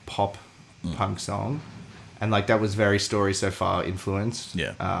most pop punk song, and like that was very Story So Far influenced.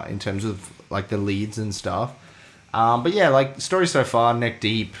 Yeah. In terms of like the leads and stuff. Like Story So Far, Neck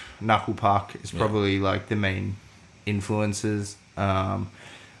Deep, Knuckle Puck is probably like the main influences. But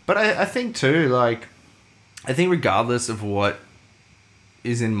I think too, like, I think regardless of what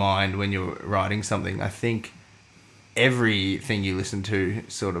is in mind when you're writing something, I think everything you listen to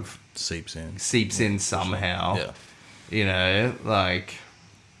sort of Seeps in somehow. Yeah. You know, like,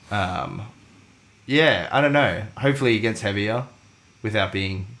 I don't know. Hopefully it gets heavier without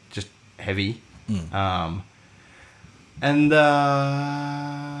being just heavy. If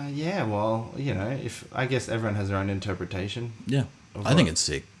I guess everyone has their own interpretation. Yeah. I think it's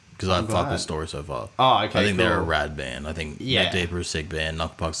sick, because I fuck with Story So Far. Oh, okay. I think they're a cool. rad band. I think Neck Deep are a sick band.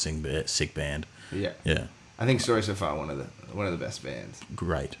 Knucklepuck's sick band. Yeah. Yeah. I think Story So Far one of the best bands.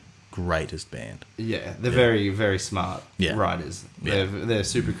 Greatest band. Yeah, they're very, very smart writers. Yeah. They're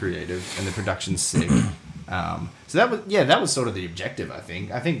super creative, and the production's sick. So that was sort of the objective, I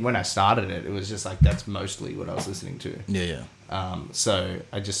think. I think when I started it was just like, that's mostly what I was listening to. Yeah. So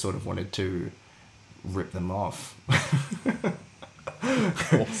I just sort of wanted to rip them off.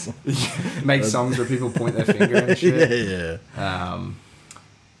 Awesome. Make songs where people point their finger and shit.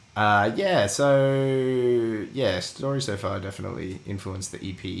 Story So Far definitely influenced the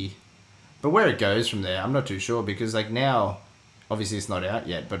EP. But where it goes from there, I'm not too sure, because like now, obviously it's not out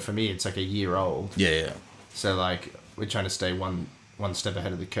yet, but for me it's like a year old. Yeah. So like we're trying to stay one step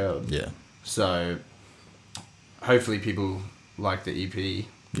ahead of the curve. Yeah. So hopefully people like the EP,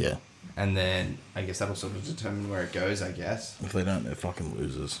 Yeah. and then I guess that'll sort of determine where it goes, I guess. If they don't, they're fucking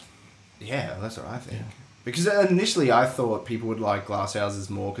losers. Yeah, that's what I think. Because initially I thought people would like Glass Houses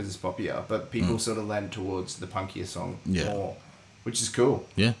more because it's poppier, but people sort of lent towards the punkier song more, which is cool.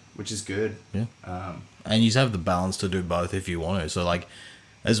 Yeah. Which is good. Yeah. And you have the balance to do both if you want to. So, like,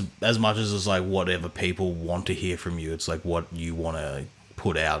 as much as it's like whatever people want to hear from you, it's like what you want to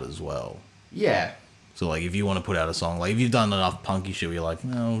put out as well. Yeah. So, like, if you want to put out a song, like, if you've done enough punky shit where you're like,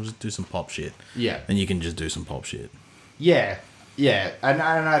 no, we'll just do some pop shit. Yeah. Then you can just do some pop shit. Yeah. Yeah. And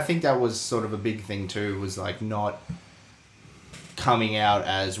I think that was sort of a big thing too, was like not coming out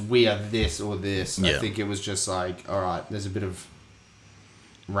as we are this or this. Yeah. I think it was just like, all right, there's a bit of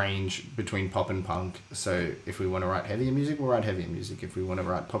range between pop and punk. So if we want to write heavier music, we'll write heavier music. If we want to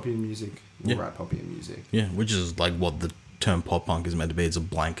write poppier music, we'll write poppier music. Yeah, which is like what the term pop punk is meant to be. It's a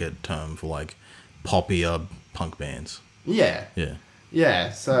blanket term for like poppier punk bands. Yeah. Yeah.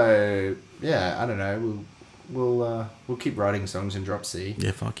 Yeah. So yeah, I don't know. We'll keep writing songs and drop C.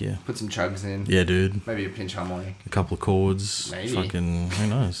 Yeah, fuck yeah. Put some chugs in. Yeah, dude. Maybe a pinch harmonic. A couple of chords. Maybe. Fucking, who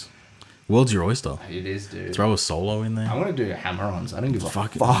knows? World's your oyster. It is, dude. Throw a solo in there. I want to do hammer-ons. I don't give a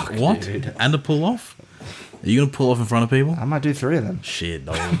fuck, What? dude. And a pull off? Are you gonna pull off in front of people? I might do 3 of them. Shit,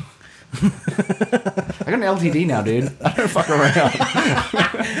 dog. I got an LTD now, dude. I don't fuck around.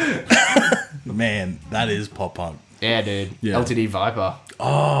 Man, that is pop punk. Yeah, dude. Yeah. LTD Viper.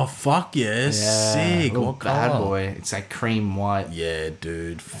 Oh, fuck yeah. Sick. Little What bad colour? boy. It's like cream white. Yeah,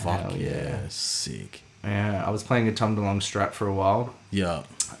 dude. Fuck Hell yeah. yeah. Sick. Yeah, I was playing a Tom DeLonge Strat for a while. Yeah.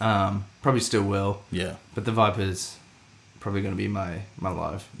 Probably still will. Yeah. But the Viper's probably going to be my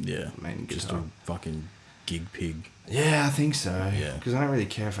live Yeah. main Just guitar. a fucking gig pig. Yeah, I think so. Yeah. Because I don't really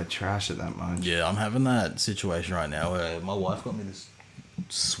care if I trash it that much. Yeah, I'm having that situation right now where my wife got me this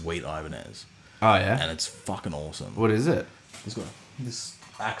sweet Ibanez. Oh, yeah? And it's fucking awesome. What is it? It's got this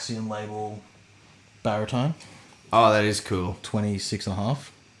Axiom label baritone, Oh, that is cool. 26 and a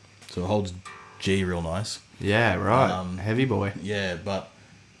half. So it holds G real nice. Yeah, right. Heavy boy. Yeah, but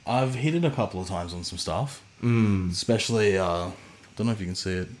I've hit it a couple of times on some stuff. Especially, don't know if you can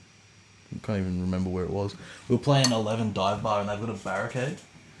see it. I can't even remember where it was. We were playing 11 Dive Bar and they've got a barricade.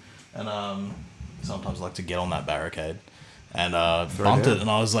 And sometimes I like to get on that barricade. And bumped it. And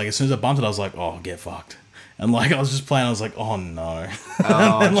I was like, as soon as I bumped it, I was like, oh, get fucked. And like, I was just playing, I was like, oh no.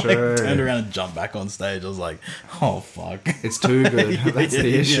 Oh, and then true. like turned around and jumped back on stage. I was like, oh fuck. It's too good. That's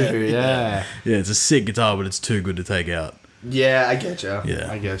the issue. Yeah. Yeah, it's a sick guitar, but it's too good to take out. Yeah, I get you. Yeah.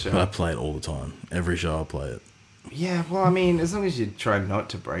 I get you. But I play it all the time. Every show I play it. Yeah, well, I mean, as long as you try not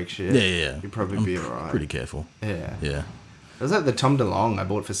to break shit, Yeah. you'll probably I'm be alright. Pretty careful. Yeah. Yeah. It was like the Tom DeLonge I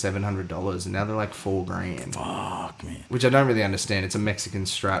bought for $700, and now they're like $4,000. Fuck, man. Which I don't really understand. It's a Mexican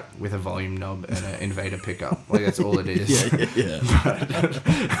Strat with a volume knob and an Invader pickup. Like, that's all it is. Yeah.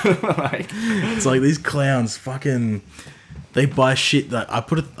 Like, It's like these clowns fucking... They buy shit that... I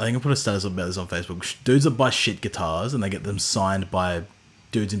think I put a status about this on Facebook. Dudes that buy shit guitars and they get them signed by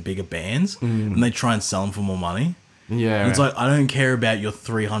dudes in bigger bands and they try and sell them for more money. yeah. And it's like, I don't care about your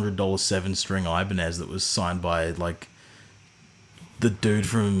 $300 7-string Ibanez that was signed by, like... the dude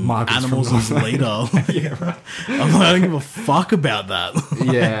from Marcus Animals from as Leader. yeah, right. I'm like, I don't give a fuck about that.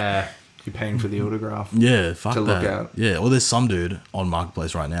 Yeah. You're paying for the autograph. Yeah, fuck To that. look at. Yeah, well, there's some dude on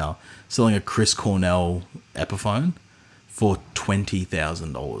Marketplace right now selling a Chris Cornell Epiphone for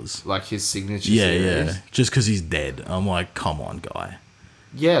 $20,000. Like his signature Yeah, series. yeah. Just because he's dead. I'm like, come on, guy.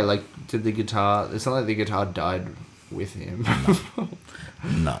 Yeah, like, did the guitar... It's not like the guitar died with him.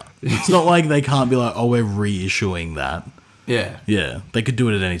 No. It's not like they can't be like, oh, we're reissuing that. Yeah. Yeah, they could do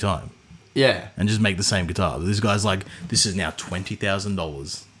it at any time Yeah. and just make the same guitar. But this guy's like, this is now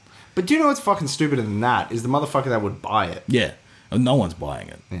 $20,000. But do you know what's fucking stupider than that? Is the motherfucker that would buy it. Yeah. No one's buying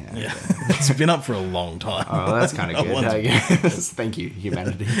it. Yeah. It's been up for a long time. Oh, that's kind of No good, one's- I guess. Thank you,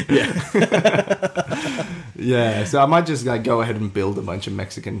 humanity. Yeah. Yeah, so I might just like go ahead and build a bunch of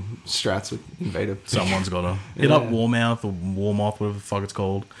Mexican Strats with Invader. Someone's got to hit Yeah. up Warmouth or Warmoth, whatever the fuck it's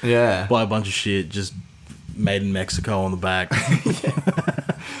called. Yeah. Buy a bunch of shit, just made in Mexico on the back.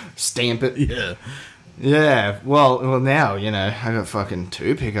 Stamp it. Yeah. Yeah, well, now, you know, I got fucking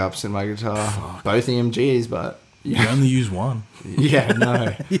 2 pickups in my guitar. Both EMGs, but... You only use one. Yeah,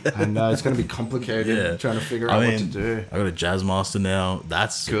 no. I know, it's going to be complicated Yeah. trying to figure out what to do. I got a Jazzmaster now.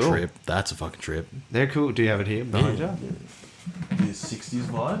 That's a Cool. trip. That's a fucking trip. They're cool. Do you have it here behind you? The 60s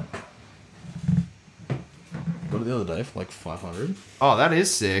vibe. Got it the other day for like 500. Oh, that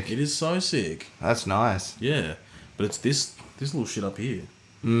is sick. It is so sick. That's nice. Yeah. But it's this little shit up here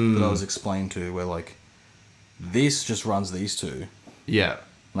that I was explained to where like this just runs these two Yeah.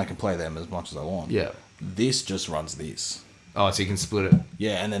 and I can play them as much as I want. Yeah. This just runs this. Oh, so you can split it.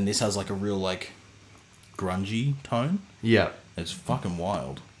 Yeah, and then this has like a real like grungy tone. Yeah. It's fucking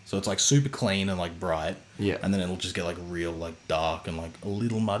wild. So it's like super clean and like bright. Yeah. And then it'll just get like real like dark and like a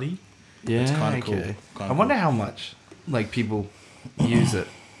little muddy. Yeah, It's kind of okay. cool. I wonder how much like people use it.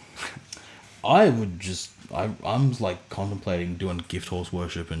 I would just I'm like contemplating doing gift horse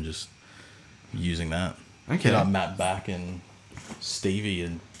worship and just using that. Okay. Get up Matt back and Stevie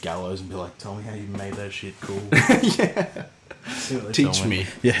and Gallows and be like, tell me how you made that shit cool. Yeah. See what they Teach tell me.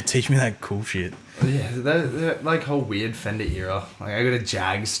 Yeah, teach me that cool shit. Yeah, that like whole weird Fender era. Like I got a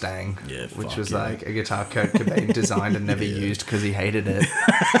Jag Stang, Yeah, which fuck was yeah. like a guitar Kurt Cobain designed and never Yeah. used because he hated it.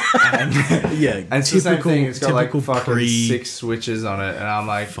 And, Yeah, and it's the same thing. It's got like typical fucking 6 switches on it, and I'm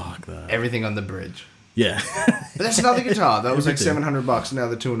like, Fuck that. everything on the bridge. Yeah. But that's another guitar. That was like Everything. $700. Now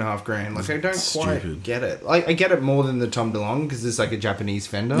they're $2,500. Like I don't quite Stupid. get it. Like I get it more than the Tom DeLonge because it's like a Japanese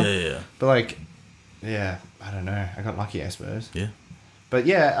Fender. Yeah. But like, yeah, I don't know. I got lucky, I suppose. Yeah. But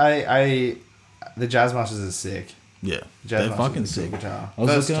yeah, the Jazzmasters are sick. Yeah. Jazzmasters They're fucking is a sick. cool guitar. I was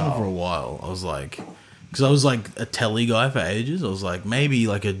looking at them Versatile. for a while. I was like, because I was like a Telly guy for ages. I was like, maybe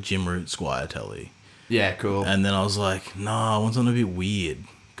like a Jim Root Squire Telly. Yeah, cool. And then I was like, nah, I want something a bit weird.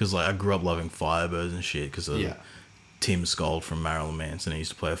 Because like I grew up loving Firebirds and shit. Because of Yeah. Tim Skold from Marilyn Manson. He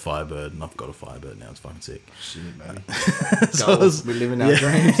used to play a Firebird, and I've got a Firebird now. It's fucking sick. Shit, baby. So I was- We're living our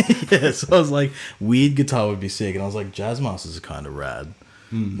dreams. Yeah, so I was like, weird guitar would be sick. And I was like, Jazzmasters are kind of rad.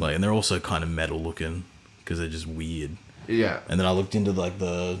 Like, and they're also kind of metal looking because they're just weird. Yeah. And then I looked into like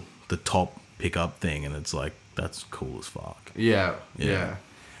the top pickup thing, and it's like, that's cool as fuck. Yeah. Yeah. Yeah.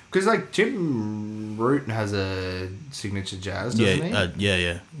 Because like Jim Root has a signature jazz, doesn't he?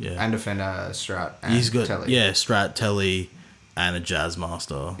 Yeah. And a Fender Strat. And He's got Telly. Strat, Telly, and a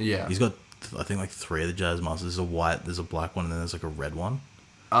Jazzmaster. Yeah. He's got I think like 3 of the Jazzmasters. There's a white, there's a black one, and then there's like a red one.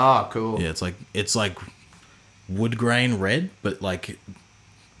 Ah, cool. Yeah, it's like wood grain red, but like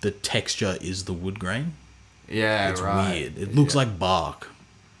the texture is the wood grain. Yeah, It's right. weird. It looks Yeah. like bark.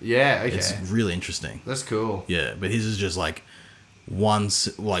 Yeah, okay. It's really interesting. That's cool. Yeah, but his is just like one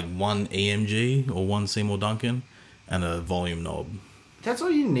EMG or one Seymour Duncan and a volume knob. That's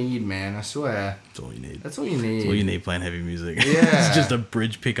all you need, man. I swear. That's all you need. That's all you need. That's all you need playing heavy music. Yeah. It's just a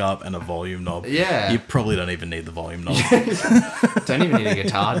bridge pickup and a volume knob. Yeah. You probably don't even need the volume knob. Don't even need a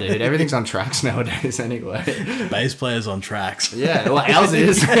guitar, dude. Everything's on tracks nowadays anyway. Bass players on tracks. Yeah, well, ours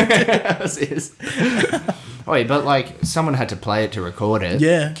is. Ours is. Wait, but like, someone had to play it to record it.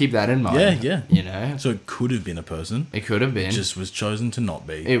 Yeah. Keep that in mind. Yeah. You know? So it could have been a person. It could have been. Just was chosen to not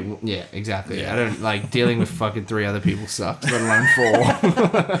be. Yeah, exactly. Yeah. I don't like dealing with fucking 3 other people sucks, let alone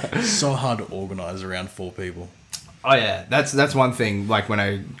 4. It's so hard to organize around 4 people. Oh yeah, that's one thing. Like when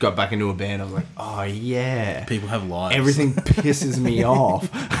I got back into a band, I was like, oh yeah, People have lives. everything pisses me off.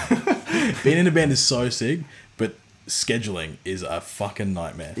 Being in a band is so sick, but scheduling is a fucking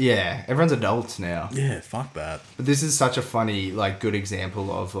nightmare. Yeah, everyone's adults now. Yeah, fuck that. But this is such a funny, like, good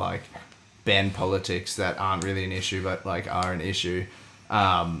example of like band politics that aren't really an issue, but like are an issue.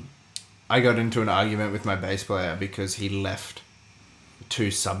 I got into an argument with my bass player because he left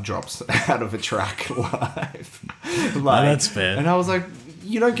 2 sub drops out of a track live. Like, that's fair. And I was like,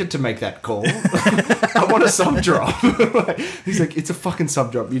 you don't get to make that call. I want a sub drop. He's like, it's a fucking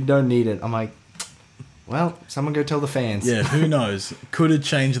sub drop. You don't need it. I'm like, well, someone go tell the fans. Yeah, who knows? Could have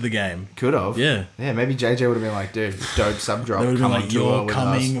changed the game. Could have. Yeah. Yeah, maybe JJ would have been like, dude, dope sub drop. They would have Come been on like, tour you're with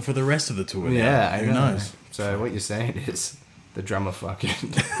coming us. for the rest of the tour. Yeah, now. I Who know. knows? So what you're saying is the drummer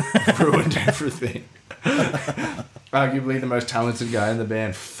fucking ruined everything. Arguably the most talented guy in the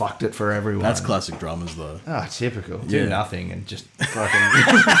band fucked it for everyone. That's classic drummers, though. Ah, typical. Do Yeah. nothing and just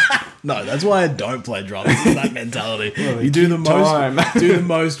fucking. No, that's why I don't play drums. It's that mentality. Well, You do the time. most, do the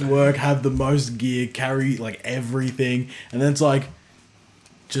most work, have the most gear, carry like everything, and then it's like,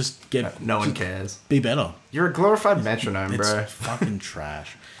 just get No one cares. be better. You're a glorified metronome, It's bro. fucking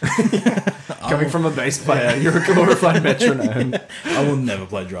trash. Coming from a bass player, you're a glorified metronome. I will never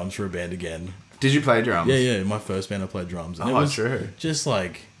play drums for a band again. Did you play drums? Yeah. My first band, I played drums. And Oh, it was true. just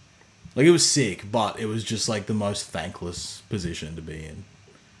like it was sick, but it was just like the most thankless position to be in.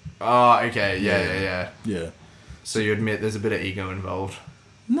 Oh, okay. Yeah. Yeah. So you admit there's a bit of ego involved.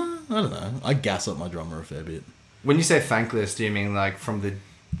 No, I don't know. I gas up my drummer a fair bit. When you say thankless, do you mean like from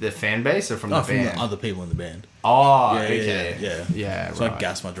the fan base or from the From band? the other people in the band. Oh, Yeah, okay. yeah. So right. I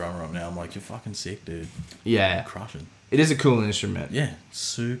gas my drummer up now. I'm like, you're fucking sick, dude. Yeah. Crushing. It is a cool instrument. Yeah,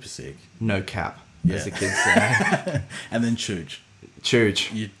 super sick. No cap, Yeah. as the kids say. And then Chooch.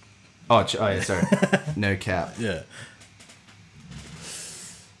 Chooch. You, Oh, yeah, sorry. No cap. yeah.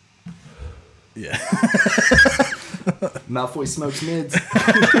 Yeah. Malfoy smokes mids.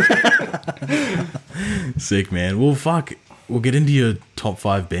 Sick, man. Well, fuck. We'll get into your top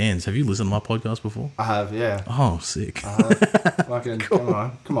 5 bands. Have you listened to my podcast before? I have, yeah. Oh, sick. Fucking, come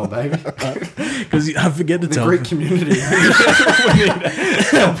on, baby. Because I forget to The tell Greek community. We need to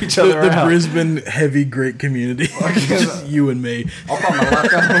help each other the out. Brisbane heavy Greek community. Just you and me. I'll put my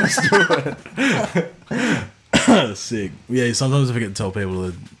luck up. Let's do it. Sick. Yeah, sometimes I forget to tell people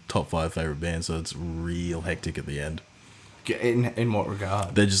the top 5 favorite bands, so it's real hectic at the end. In what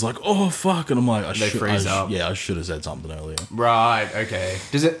regard? They're just like, oh, fuck. And I'm like, They freeze up. Yeah, I should have said something earlier. Right, okay.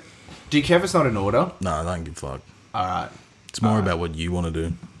 Do you care if it's not in order? No, I don't give a fuck. Alright. It's more about what you want to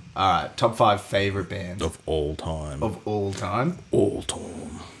do. Alright, top 5 favourite bands. Of all time. Of all time? all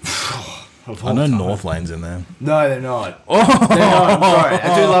time. Of I all know time. North Lane's in there. No, they're not. They're not. I'm sorry.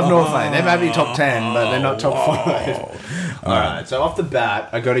 I do love North Lane. They might be top 10, but they're not top 5. Alright, so off the bat,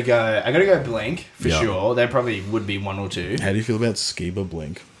 I gotta go Blink, for Yeah. sure. They probably would be 1 or 2. How do you feel about Skiba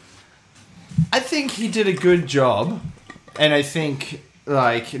Blink? I think he did a good job, and I think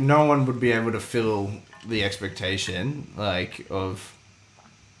like no one would be able to fill the expectation like of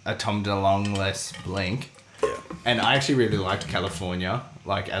a Tom DeLonge less Blink. Yeah. And I actually really liked California,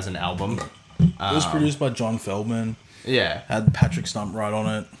 like as an album. It was produced by John Feldman. Yeah, Had Patrick Stump right on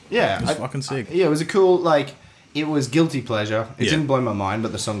it. yeah, It was fucking sick. Yeah, it was a cool like. It was guilty pleasure. It Yeah. didn't blow my mind,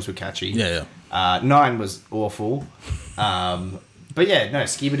 but the songs were catchy. Yeah, yeah. 9 was awful. But yeah, no,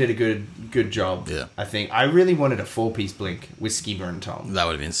 Skiba did a good job. Yeah. I think I really wanted a 4-piece Blink with Skiba and Tom. That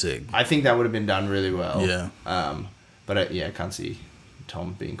would have been sick. I think that would have been done really well. Yeah. But I can't see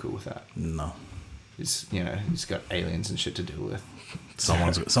Tom being cool with that. No. He's got aliens and shit to deal with.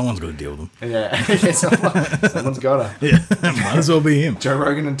 Someone's got to deal with them. Yeah, someone's gotta. Yeah, might as well be him. Joe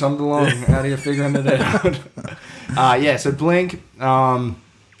Rogan and Tom DeLonge out here figuring it out. Yeah, so Blink.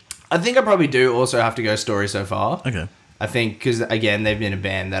 I think I probably do also have to go Story So Far. Okay. I think because again they've been a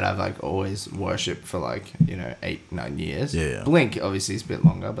band that I've like always worshipped for like 8-9 years. Yeah, yeah. Blink obviously is a bit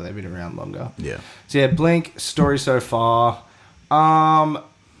longer, but they've been around longer. Yeah. So yeah, Blink, Story So Far.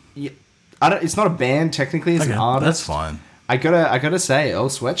 Yeah, it's not a band technically. It's an artist. That's fine. I gotta say, Earl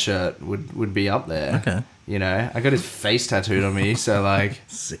Sweatshirt would be up there. Okay. I got his face tattooed on me, so like,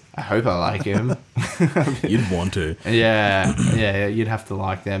 Sick. I hope I like him. You'd want to. Yeah, you'd have to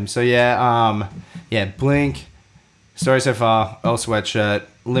like them. So yeah, Blink, Story So Far, Earl Sweatshirt,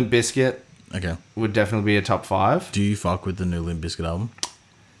 Limp Bizkit Okay. would definitely be a top 5. Do you fuck with the new Limp Bizkit album?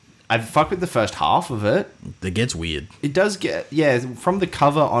 I'd fuck with the first half of it. It gets weird. It does get, from the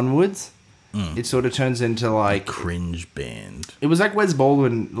cover onwards, it sort of turns into like, Cringe band. it was like Wes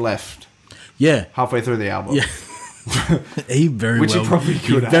Baldwin left Yeah. halfway through the album. Yeah. He very Which he well probably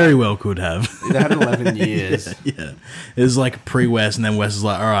could have. very well could have. They had 11 years. Yeah. It was like pre-Wes, and then Wes is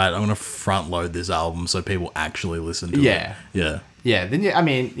like, all right, I'm going to front load this album so people actually listen to Yeah. it. Yeah. Yeah, then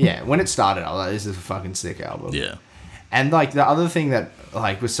when it started, I was like, this is a fucking sick album. Yeah. And like the other thing that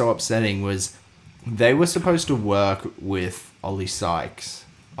like was so upsetting was they were supposed to work with Ollie Sykes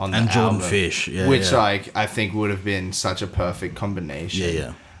on the And Jordan album, Fish. Yeah. which yeah. like I think would have been such a perfect combination.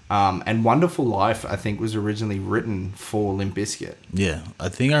 Yeah, yeah. And Wonderful Life I think was originally written for Limp Bizkit. Yeah. I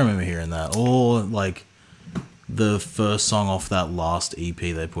think I remember hearing that. Or like the first song off that last EP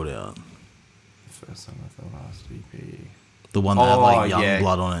they put out. First song of the last EP. The one that had like Young yeah.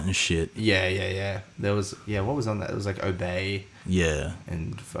 Blood on it and shit. Yeah. There was what was on that? It was like Obey Yeah.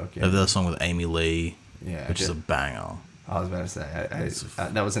 and fucking They have that song with Amy Lee, yeah. which is a banger. I was about to say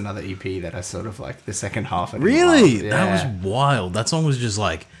that was another EP that I sort of like the second half. I didn't Really? love. That Yeah. was wild. That song was just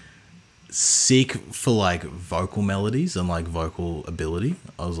like sick for like vocal melodies and like vocal ability.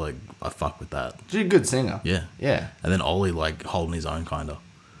 I was like, I fuck with that. She's a good singer. Yeah. Yeah. And then Ollie like holding his own kind of.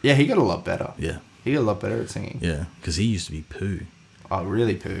 Yeah, he got a lot better. Yeah. He got a lot better at singing. Yeah. Because he used to be poo. Oh,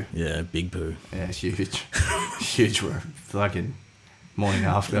 really, poo? Yeah. Big poo. Yeah, huge. Huge word. Fucking morning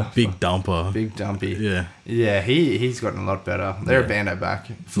after. Big dumper. Big dumpy. Yeah. Yeah, he's gotten a lot better. They're a band I back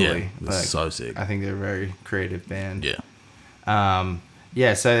fully. Yeah. It's so sick. I think they're a very creative band. Yeah.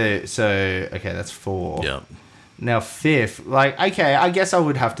 Yeah, so okay, that's 4. Yeah. Now 5th, like, okay, I guess I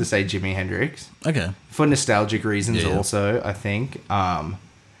would have to say Jimi Hendrix. Okay. For nostalgic reasons Yeah. also, I think.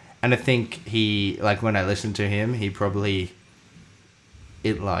 And I think he, like, when I listen to him,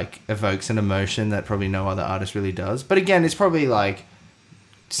 it, like, evokes an emotion that probably no other artist really does. But again, it's probably, like,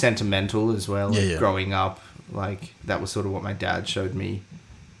 sentimental as well. Yeah, Like, yeah. growing up, like, that was sort of what my dad showed me.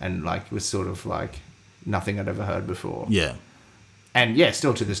 And, like, was sort of, like, nothing I'd ever heard before. Yeah. And, yeah,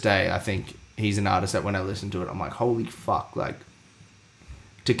 still to this day, I think he's an artist that when I listen to it, I'm like, holy fuck, like,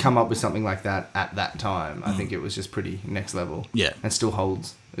 to come up with something like that at that time, I think it was just pretty next level. Yeah. And still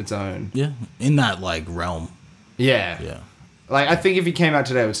holds its own. Yeah. In that like realm. Yeah. Yeah. Like, I think if he came out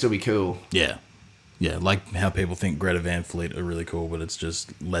today, it would still be cool. Yeah. Yeah, like how people think Greta Van Fleet are really cool, but it's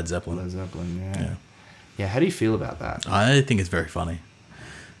just Led Zeppelin. Led Zeppelin, yeah. Yeah. Yeah, how do you feel about that? I think it's very funny.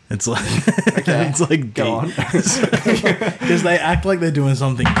 It's like Okay. it's like Go on. because they act like they're doing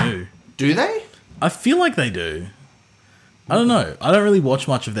something new. Do they? I feel like they do. I don't know. I don't really watch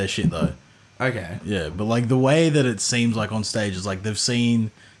much of their shit though. Okay. Yeah, but like the way that it seems like on stage is like they've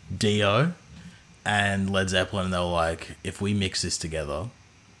seen Dio and Led Zeppelin and they were like, if we mix this together,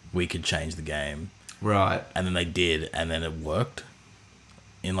 we could change the game. Right. And then they did, and then it worked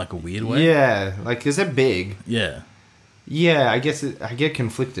in like a weird way. Yeah, like, because they're big. Yeah. Yeah, I guess I get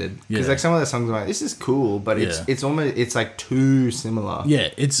conflicted. Because, Yeah. like, some of the songs are like, this is cool, but Yeah. it's almost, it's like too similar. Yeah,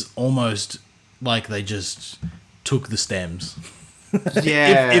 it's almost like they just took the stems.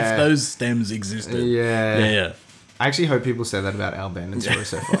 Yeah. if those stems existed. Yeah. Yeah. I actually hope people say that about Al Bandon's story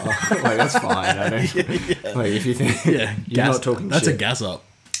so far. Like, that's fine. I don't. Like, if you think Yeah. you're not talking That's shit. a gas up.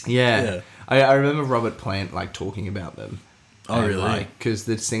 Yeah. Yeah. I remember Robert Plant, like, talking about them. Oh, really? Because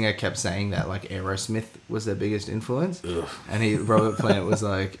the singer kept saying that, like, Aerosmith was their biggest influence. Ugh. And Robert Plant was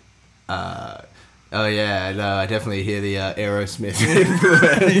like, oh, yeah, no, I definitely hear the Aerosmith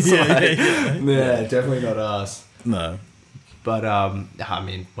influence. Yeah, definitely not us. No. But, I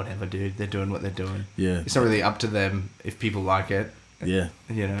mean, whatever, dude. They're doing what they're doing. Yeah. It's not really up to them if people like it. Yeah.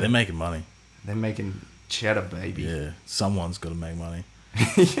 You know? They're making money. They're making cheddar, baby. Yeah. Someone's got to make money.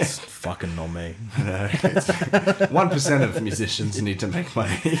 It's fucking not me. 1% of musicians need to make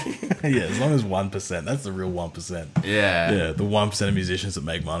money. Yeah, as long as 1%. That's the real 1%. Yeah. Yeah, the 1% of musicians that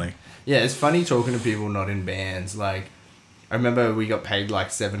make money. Yeah, it's funny talking to people not in bands. Like, I remember we got paid like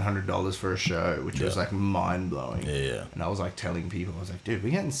 $700 for a show, which was Yeah. like mind blowing. Yeah. And I was like telling people, I was like, dude,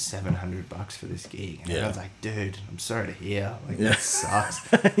 we're getting $700 for this gig. And Yeah. I was like, dude, I'm sorry to hear. Like, Yeah. that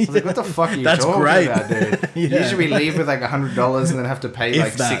sucks. I was like, what the fuck are you That's talking great. about, dude? Yeah. Usually we leave with like $100 and then have to pay If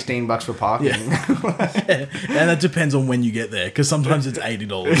like that. $16 for parking. Yeah. And that depends on when you get there, because sometimes it's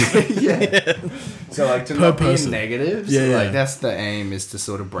 $80. Yeah. So like to Per not be in person. negatives, Yeah, like yeah. that's the aim, is to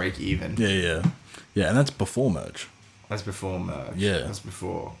sort of break even. Yeah. Yeah, and that's before merch. That's before merch. Yeah. That's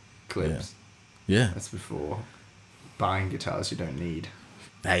before clips. Yeah. That's before buying guitars you don't need.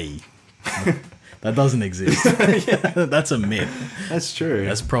 Hey. That doesn't exist. That's a myth. That's true.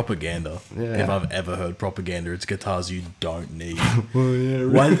 That's propaganda. Yeah. If I've ever heard propaganda, it's guitars you don't need. well, yeah,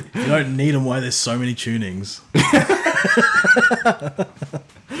 Why you don't need them? Why there's so many tunings?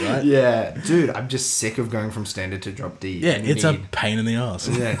 Right? Yeah, dude, I'm just sick of going from standard to drop D. Yeah, I it's a need- pain in the ass.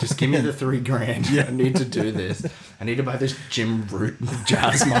 Yeah, just give me the $3,000. Yeah. I need to do this. I need to buy this Jim Root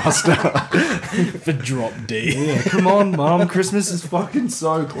Jazz Master. For drop D. Yeah, come on, Mom. Christmas is fucking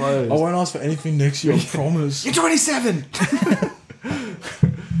so close. I won't ask for anything next year, I promise. You're 27.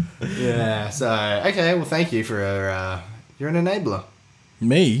 Yeah. So okay. Well, thank you for you're an enabler.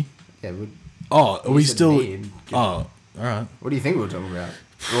 Me? Yeah. Oh, are You we said still... need. Oh, alright. What do you think we were talking about?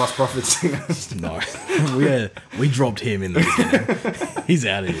 The Lost Prophet singers. No. we dropped him in the beginning. He's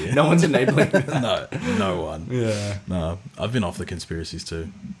out of here. No one's enabling. No one. Yeah. No, I've been off the conspiracies too.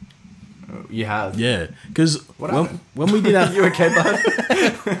 You have. Yeah, because What happened? when we did our You okay,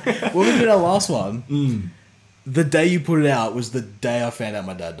 bud? when we did our last one, the day you put it out was the day I found out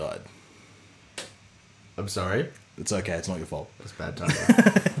my dad died. I'm sorry. It's okay. It's not your fault. That's bad timing.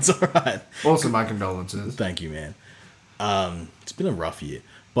 It's all right. Also, my condolences. Thank you, man. It's been a rough year,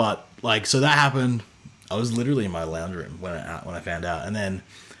 but like, so that happened. I was literally in my lounge room when I found out, and then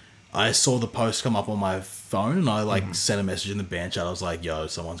I saw the post come up on my phone, and I like sent a message in the band chat. I was like, "Yo,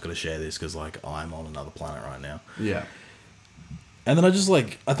 someone's got to share this because like I'm on another planet right now." Yeah. And then I just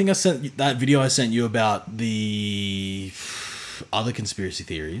like, I think I sent that video I sent you about the other conspiracy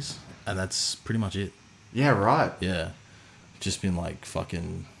theories, and that's pretty much it. Yeah, right. Yeah, just been like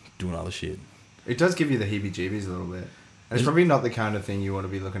fucking doing other shit. It does give you the heebie-jeebies a little bit. And it's probably not the kind of thing you want to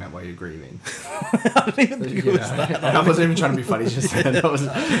be looking at while you're grieving. I don't even think it You was know? that. I wasn't even trying to be funny just then. I was,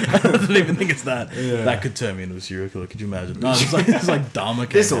 I don't even think it's that. Yeah. That could turn me into a serial killer. Could you imagine? No, it's like Dharma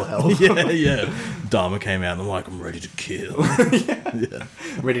came This'll out. help. Yeah. Dharma came out and I'm like, I'm ready to kill. Yeah.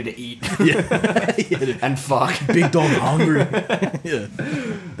 ready to eat Yeah. and fuck. Big dog hungry. Yeah.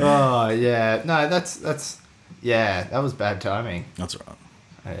 Oh, yeah. No, that's yeah, that was bad timing. That's all right.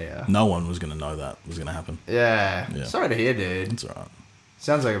 Yeah. No one was going to know that was going to happen. Yeah. Yeah. Sorry to hear, dude. It's all right.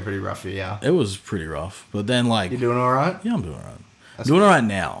 Sounds like a pretty rough year. It was pretty rough. But then like, You doing all right? yeah, I'm doing all right. That's Doing good. all right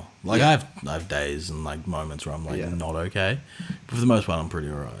now. Like Yeah. I have days and like moments where I'm like Yeah. not okay. But for the most part, I'm pretty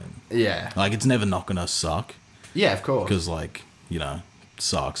all right. Yeah. Like it's never not going to suck. Yeah, of course. Because like, you know, it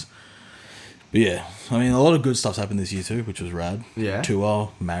sucks. But yeah, I mean, a lot of good stuff's happened this year too, which was rad. Yeah.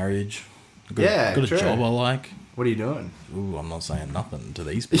 Tour, marriage. Got Yeah, got a true. job I like. What are you doing? Ooh, I'm not saying nothing to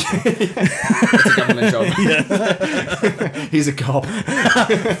these people. It's a government job. He's a cop.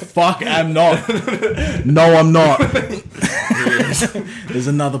 Fuck, I'm not. No, I'm not. There's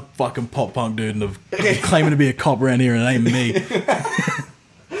another fucking pop punk dude claiming to be a cop around here and it ain't me.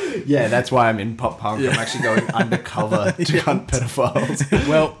 Yeah, that's why I'm in pop punk. I'm actually going undercover to hunt pedophiles.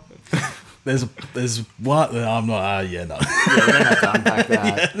 Well, there's what? I'm not, yeah, no. Yeah, we don't have to unpack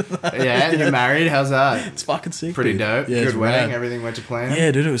that. Yeah, and you're married. How's that? It's fucking sick. Pretty dude. dope. Yeah, it's Good wedding. rad. Everything went to plan.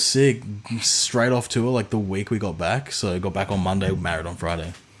 Yeah, dude, it was sick. Straight off tour, like the week we got back. So I got back on Monday, married on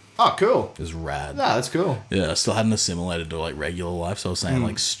Friday. Oh, cool. It was rad. Nah, that's cool. Yeah, I still hadn't assimilated to like regular life, so I was saying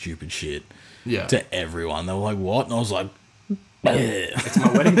like stupid shit Yeah. to everyone. They were like, "What?" And I was like, It's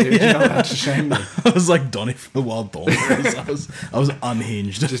my wedding, dude. You're not allowed to shame me. I was like Donnie from the Wild Dawn. I was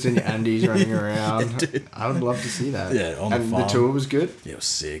unhinged. Just in your undies running around. Yeah, dude. I would love to see that. Yeah, on the and farm. the tour was good? Yeah, it was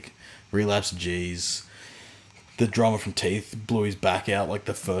sick. Relapse G's. The drummer from Teeth blew his back out like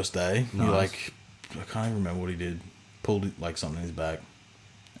the first day. He Nice. I can't even remember what he did. Pulled like something in his back.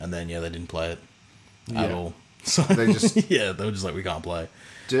 And then, yeah, they didn't play it at Yeah. all. So They just- yeah, they were just like, we can't play.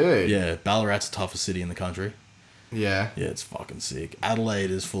 Dude. Yeah, Ballarat's the toughest city in the country. Yeah. Yeah, it's fucking sick. Adelaide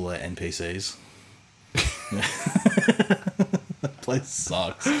is full of NPCs. That place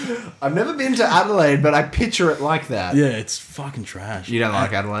sucks. I've never been to Adelaide, but I picture it like that. Yeah, it's fucking trash. You don't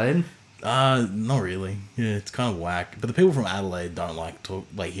like Adelaide? Not really. Yeah, it's kind of whack. But the people from Adelaide don't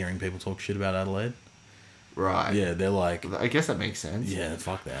like hearing people talk shit about Adelaide. Right. Yeah, they're like, I guess that makes sense. yeah,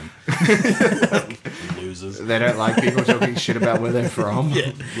 fuck them. Losers. They don't like people talking shit about where they're from.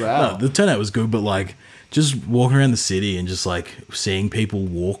 Yeah. Wow. No, the turnout was good, but like just walking around the city and just like seeing people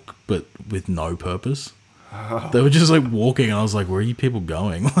walk, but with no purpose. They were just like walking, and I was like, "Where are you people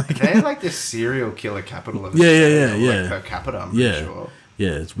going?" Like, They're like the serial killer capital of Yeah, Australia, yeah, like yeah. per capita, I'm pretty yeah, sure. yeah,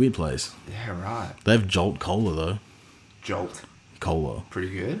 it's a weird place. Yeah, right. They have Jolt Cola though. Jolt. Cola,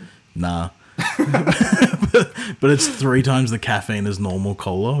 Pretty good. nah. But it's 3 times the caffeine as normal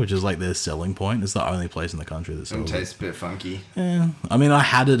cola, which is like their selling point. It's the only place in the country that It sells it. tastes a bit funky. Yeah. I mean, I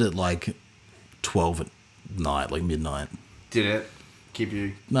had it at like 12 at night, like midnight. Did it keep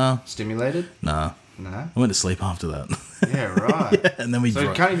you Nah, stimulated? nah. No. I went to sleep after that. Yeah, right. And then we So you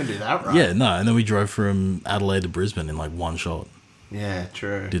drove. can't even do that, right? Yeah, no. And then we drove from Adelaide to Brisbane in like one shot. Yeah,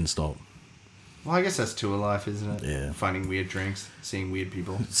 true. Didn't stop. Well, I guess that's tour life, isn't it? Yeah. Finding weird drinks, seeing weird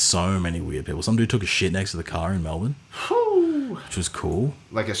people. So many weird people. Some dude took a shit next to the car in Melbourne, Whew. which was cool.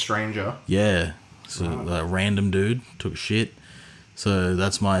 Like a stranger. Yeah. So a random dude took a shit. So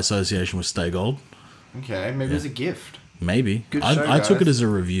that's my association with Stay Gold. Okay, maybe it's a gift. Maybe. Good I show, took it guys. as a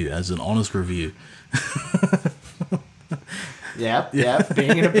review, as an honest review. Yep.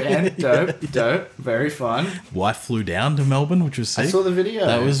 Being in a band, dope. Very fun. Wife flew down to Melbourne, which was sick. I saw the video.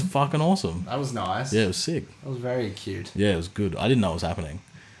 That was fucking awesome. That was nice. Yeah, it was sick. That was very cute. Yeah, it was good. I didn't know what was happening.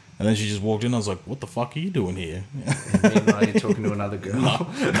 And then she just walked in. I was like, what the fuck are you doing here? Meanwhile, you're talking to another girl.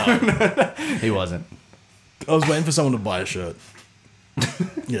 No. He wasn't. I was waiting for someone to buy a shirt.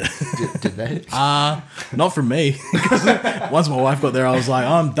 Yeah. Did they? Not from me. 'Cause once my wife got there, I was like,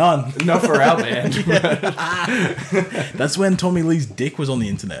 I'm done. Not for our band. That's when Tommy Lee's dick was on the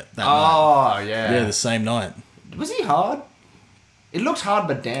internet. That night. Oh, yeah. Yeah, the same night. Was he hard? It looked hard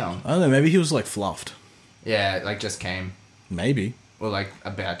but down. I don't know. Maybe he was like fluffed. Yeah, like just came. Maybe. Or like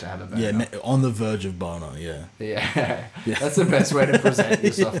about to have a boner. Yeah, on the verge of boner. Yeah. Yeah. That's the best way to present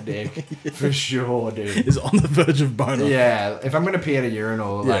your soft dick. For sure, dude. Is on the verge of boner. Yeah, if I'm gonna pee at a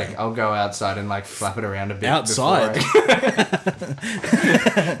urinal, Yeah. like I'll go outside and like flap it around a bit. Outside?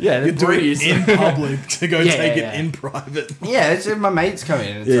 Yeah, the You do it breeze. in public to go Yeah, take yeah. it in private. Yeah, it's if my mates come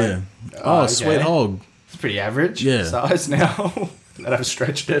in. It's Yeah. like, Oh, okay. sweet hog. It's pretty average Yeah. size now. That I've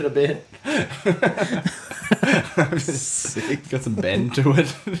stretched it a bit. Sick. Got some bend to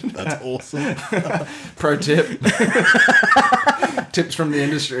it. That's awesome. Pro tip. Tips from the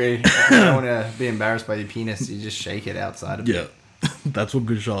industry. If you don't want to be embarrassed by your penis, you just shake it outside a bit. Yeah. That's what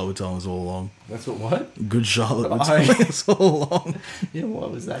Good Charlotte were telling us all along. That's what? Good Charlotte were Oh, telling yeah. us all along. Yeah, what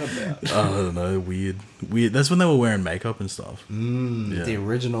was that about? I don't know. Weird. That's when they were wearing makeup and stuff. Yeah. The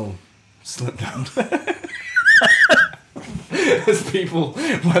original Slipknot. As people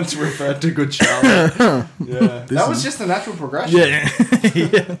once referred to Good Charlotte. Yeah. That was just the natural progression. Yeah.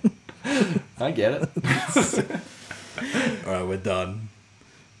 Yeah. I get it. All right, we're done.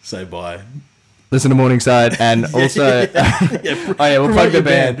 Say bye. Listen to Morningside and also we'll plug the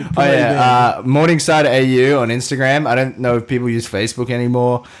band. Morningside AU on Instagram. I don't know if people use Facebook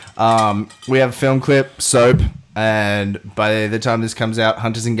anymore. We have a film clip, Soap, and by the time this comes out,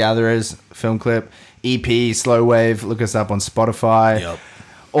 Hunters and Gatherers film clip, EP, Slow Wave. Look us up on Spotify. Yep.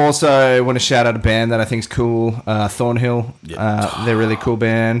 Also, want to shout out a band that I think is cool, Thornhill. They're a really cool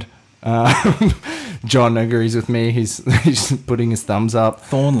band. John agrees with me. He's putting his thumbs up.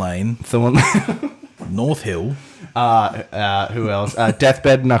 Thorn Lane, North Hill. Who else?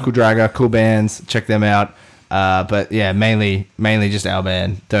 Deathbed, Knuckle Dragger, cool bands. Check them out. But yeah, mainly just our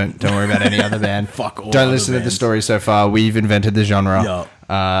band. Don't worry about any other band. Fuck all Don't other listen to the bands. story so far. We've invented the genre. Yup.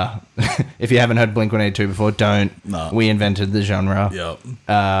 If you haven't heard Blink-182 before, don't. No. We invented the genre. Yep.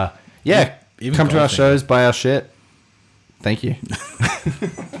 Yeah, Even come to our Goldfinger. shows, buy our shit. Thank you.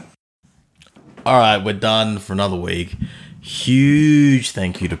 All right, we're done for another week. Huge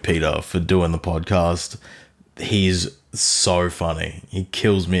thank you to Peter for doing the podcast. He's so funny. He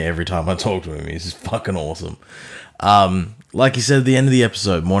kills me every time I talk to him. He's fucking awesome. Like he said at the end of the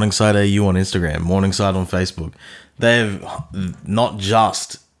episode, Morningside AU on Instagram, Morningside on Facebook. They have not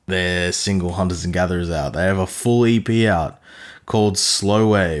just their single Hunters and Gatherers out. They have a full EP out called Slow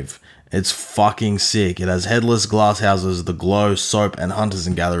Wave. It's fucking sick. It has Headless, Glass Houses, The Glow, Soap, and Hunters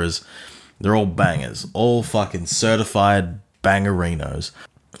and Gatherers. They're all bangers. All fucking certified bangerinos.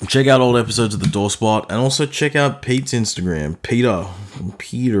 Check out old episodes of The Door Spot, and also check out Pete's Instagram.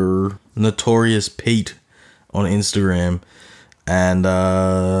 Peter, Notorious Pete on Instagram. And,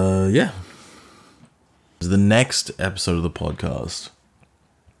 yeah. The next episode of the podcast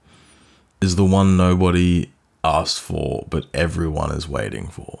is the one nobody asked for, but everyone is waiting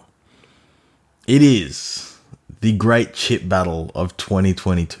for. It is the great chip battle of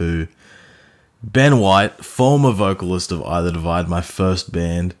 2022. Ben White, former vocalist of Either Divide, my first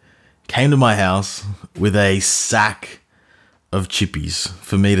band, came to my house with a sack of chippies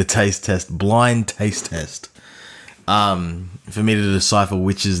for me to taste test, blind taste test, for me to decipher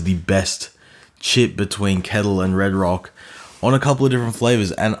which is the best chip between Kettle and Red Rock on a couple of different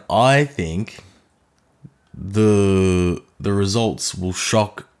flavors. And I think the results will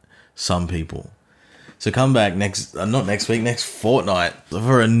shock some people. So come back next fortnight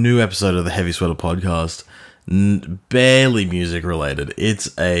for a new episode of the Heavy Sweater Podcast. Barely music related. It's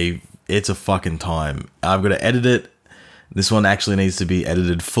a fucking time. I've got to edit it. This one actually needs to be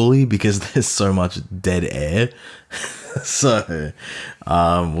edited fully because there's so much dead air. So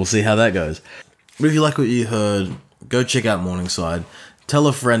we'll see how that goes. But if you like what you heard, go check out Morningside. Tell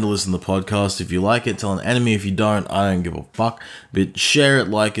a friend to listen to the podcast if you like it. Tell an enemy if you don't. I don't give a fuck. But share it,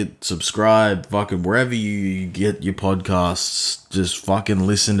 like it, subscribe, fucking wherever you get your podcasts. Just fucking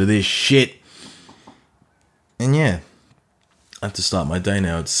listen to this shit. And yeah, I have to start my day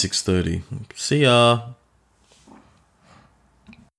now. It's 6:30. See ya.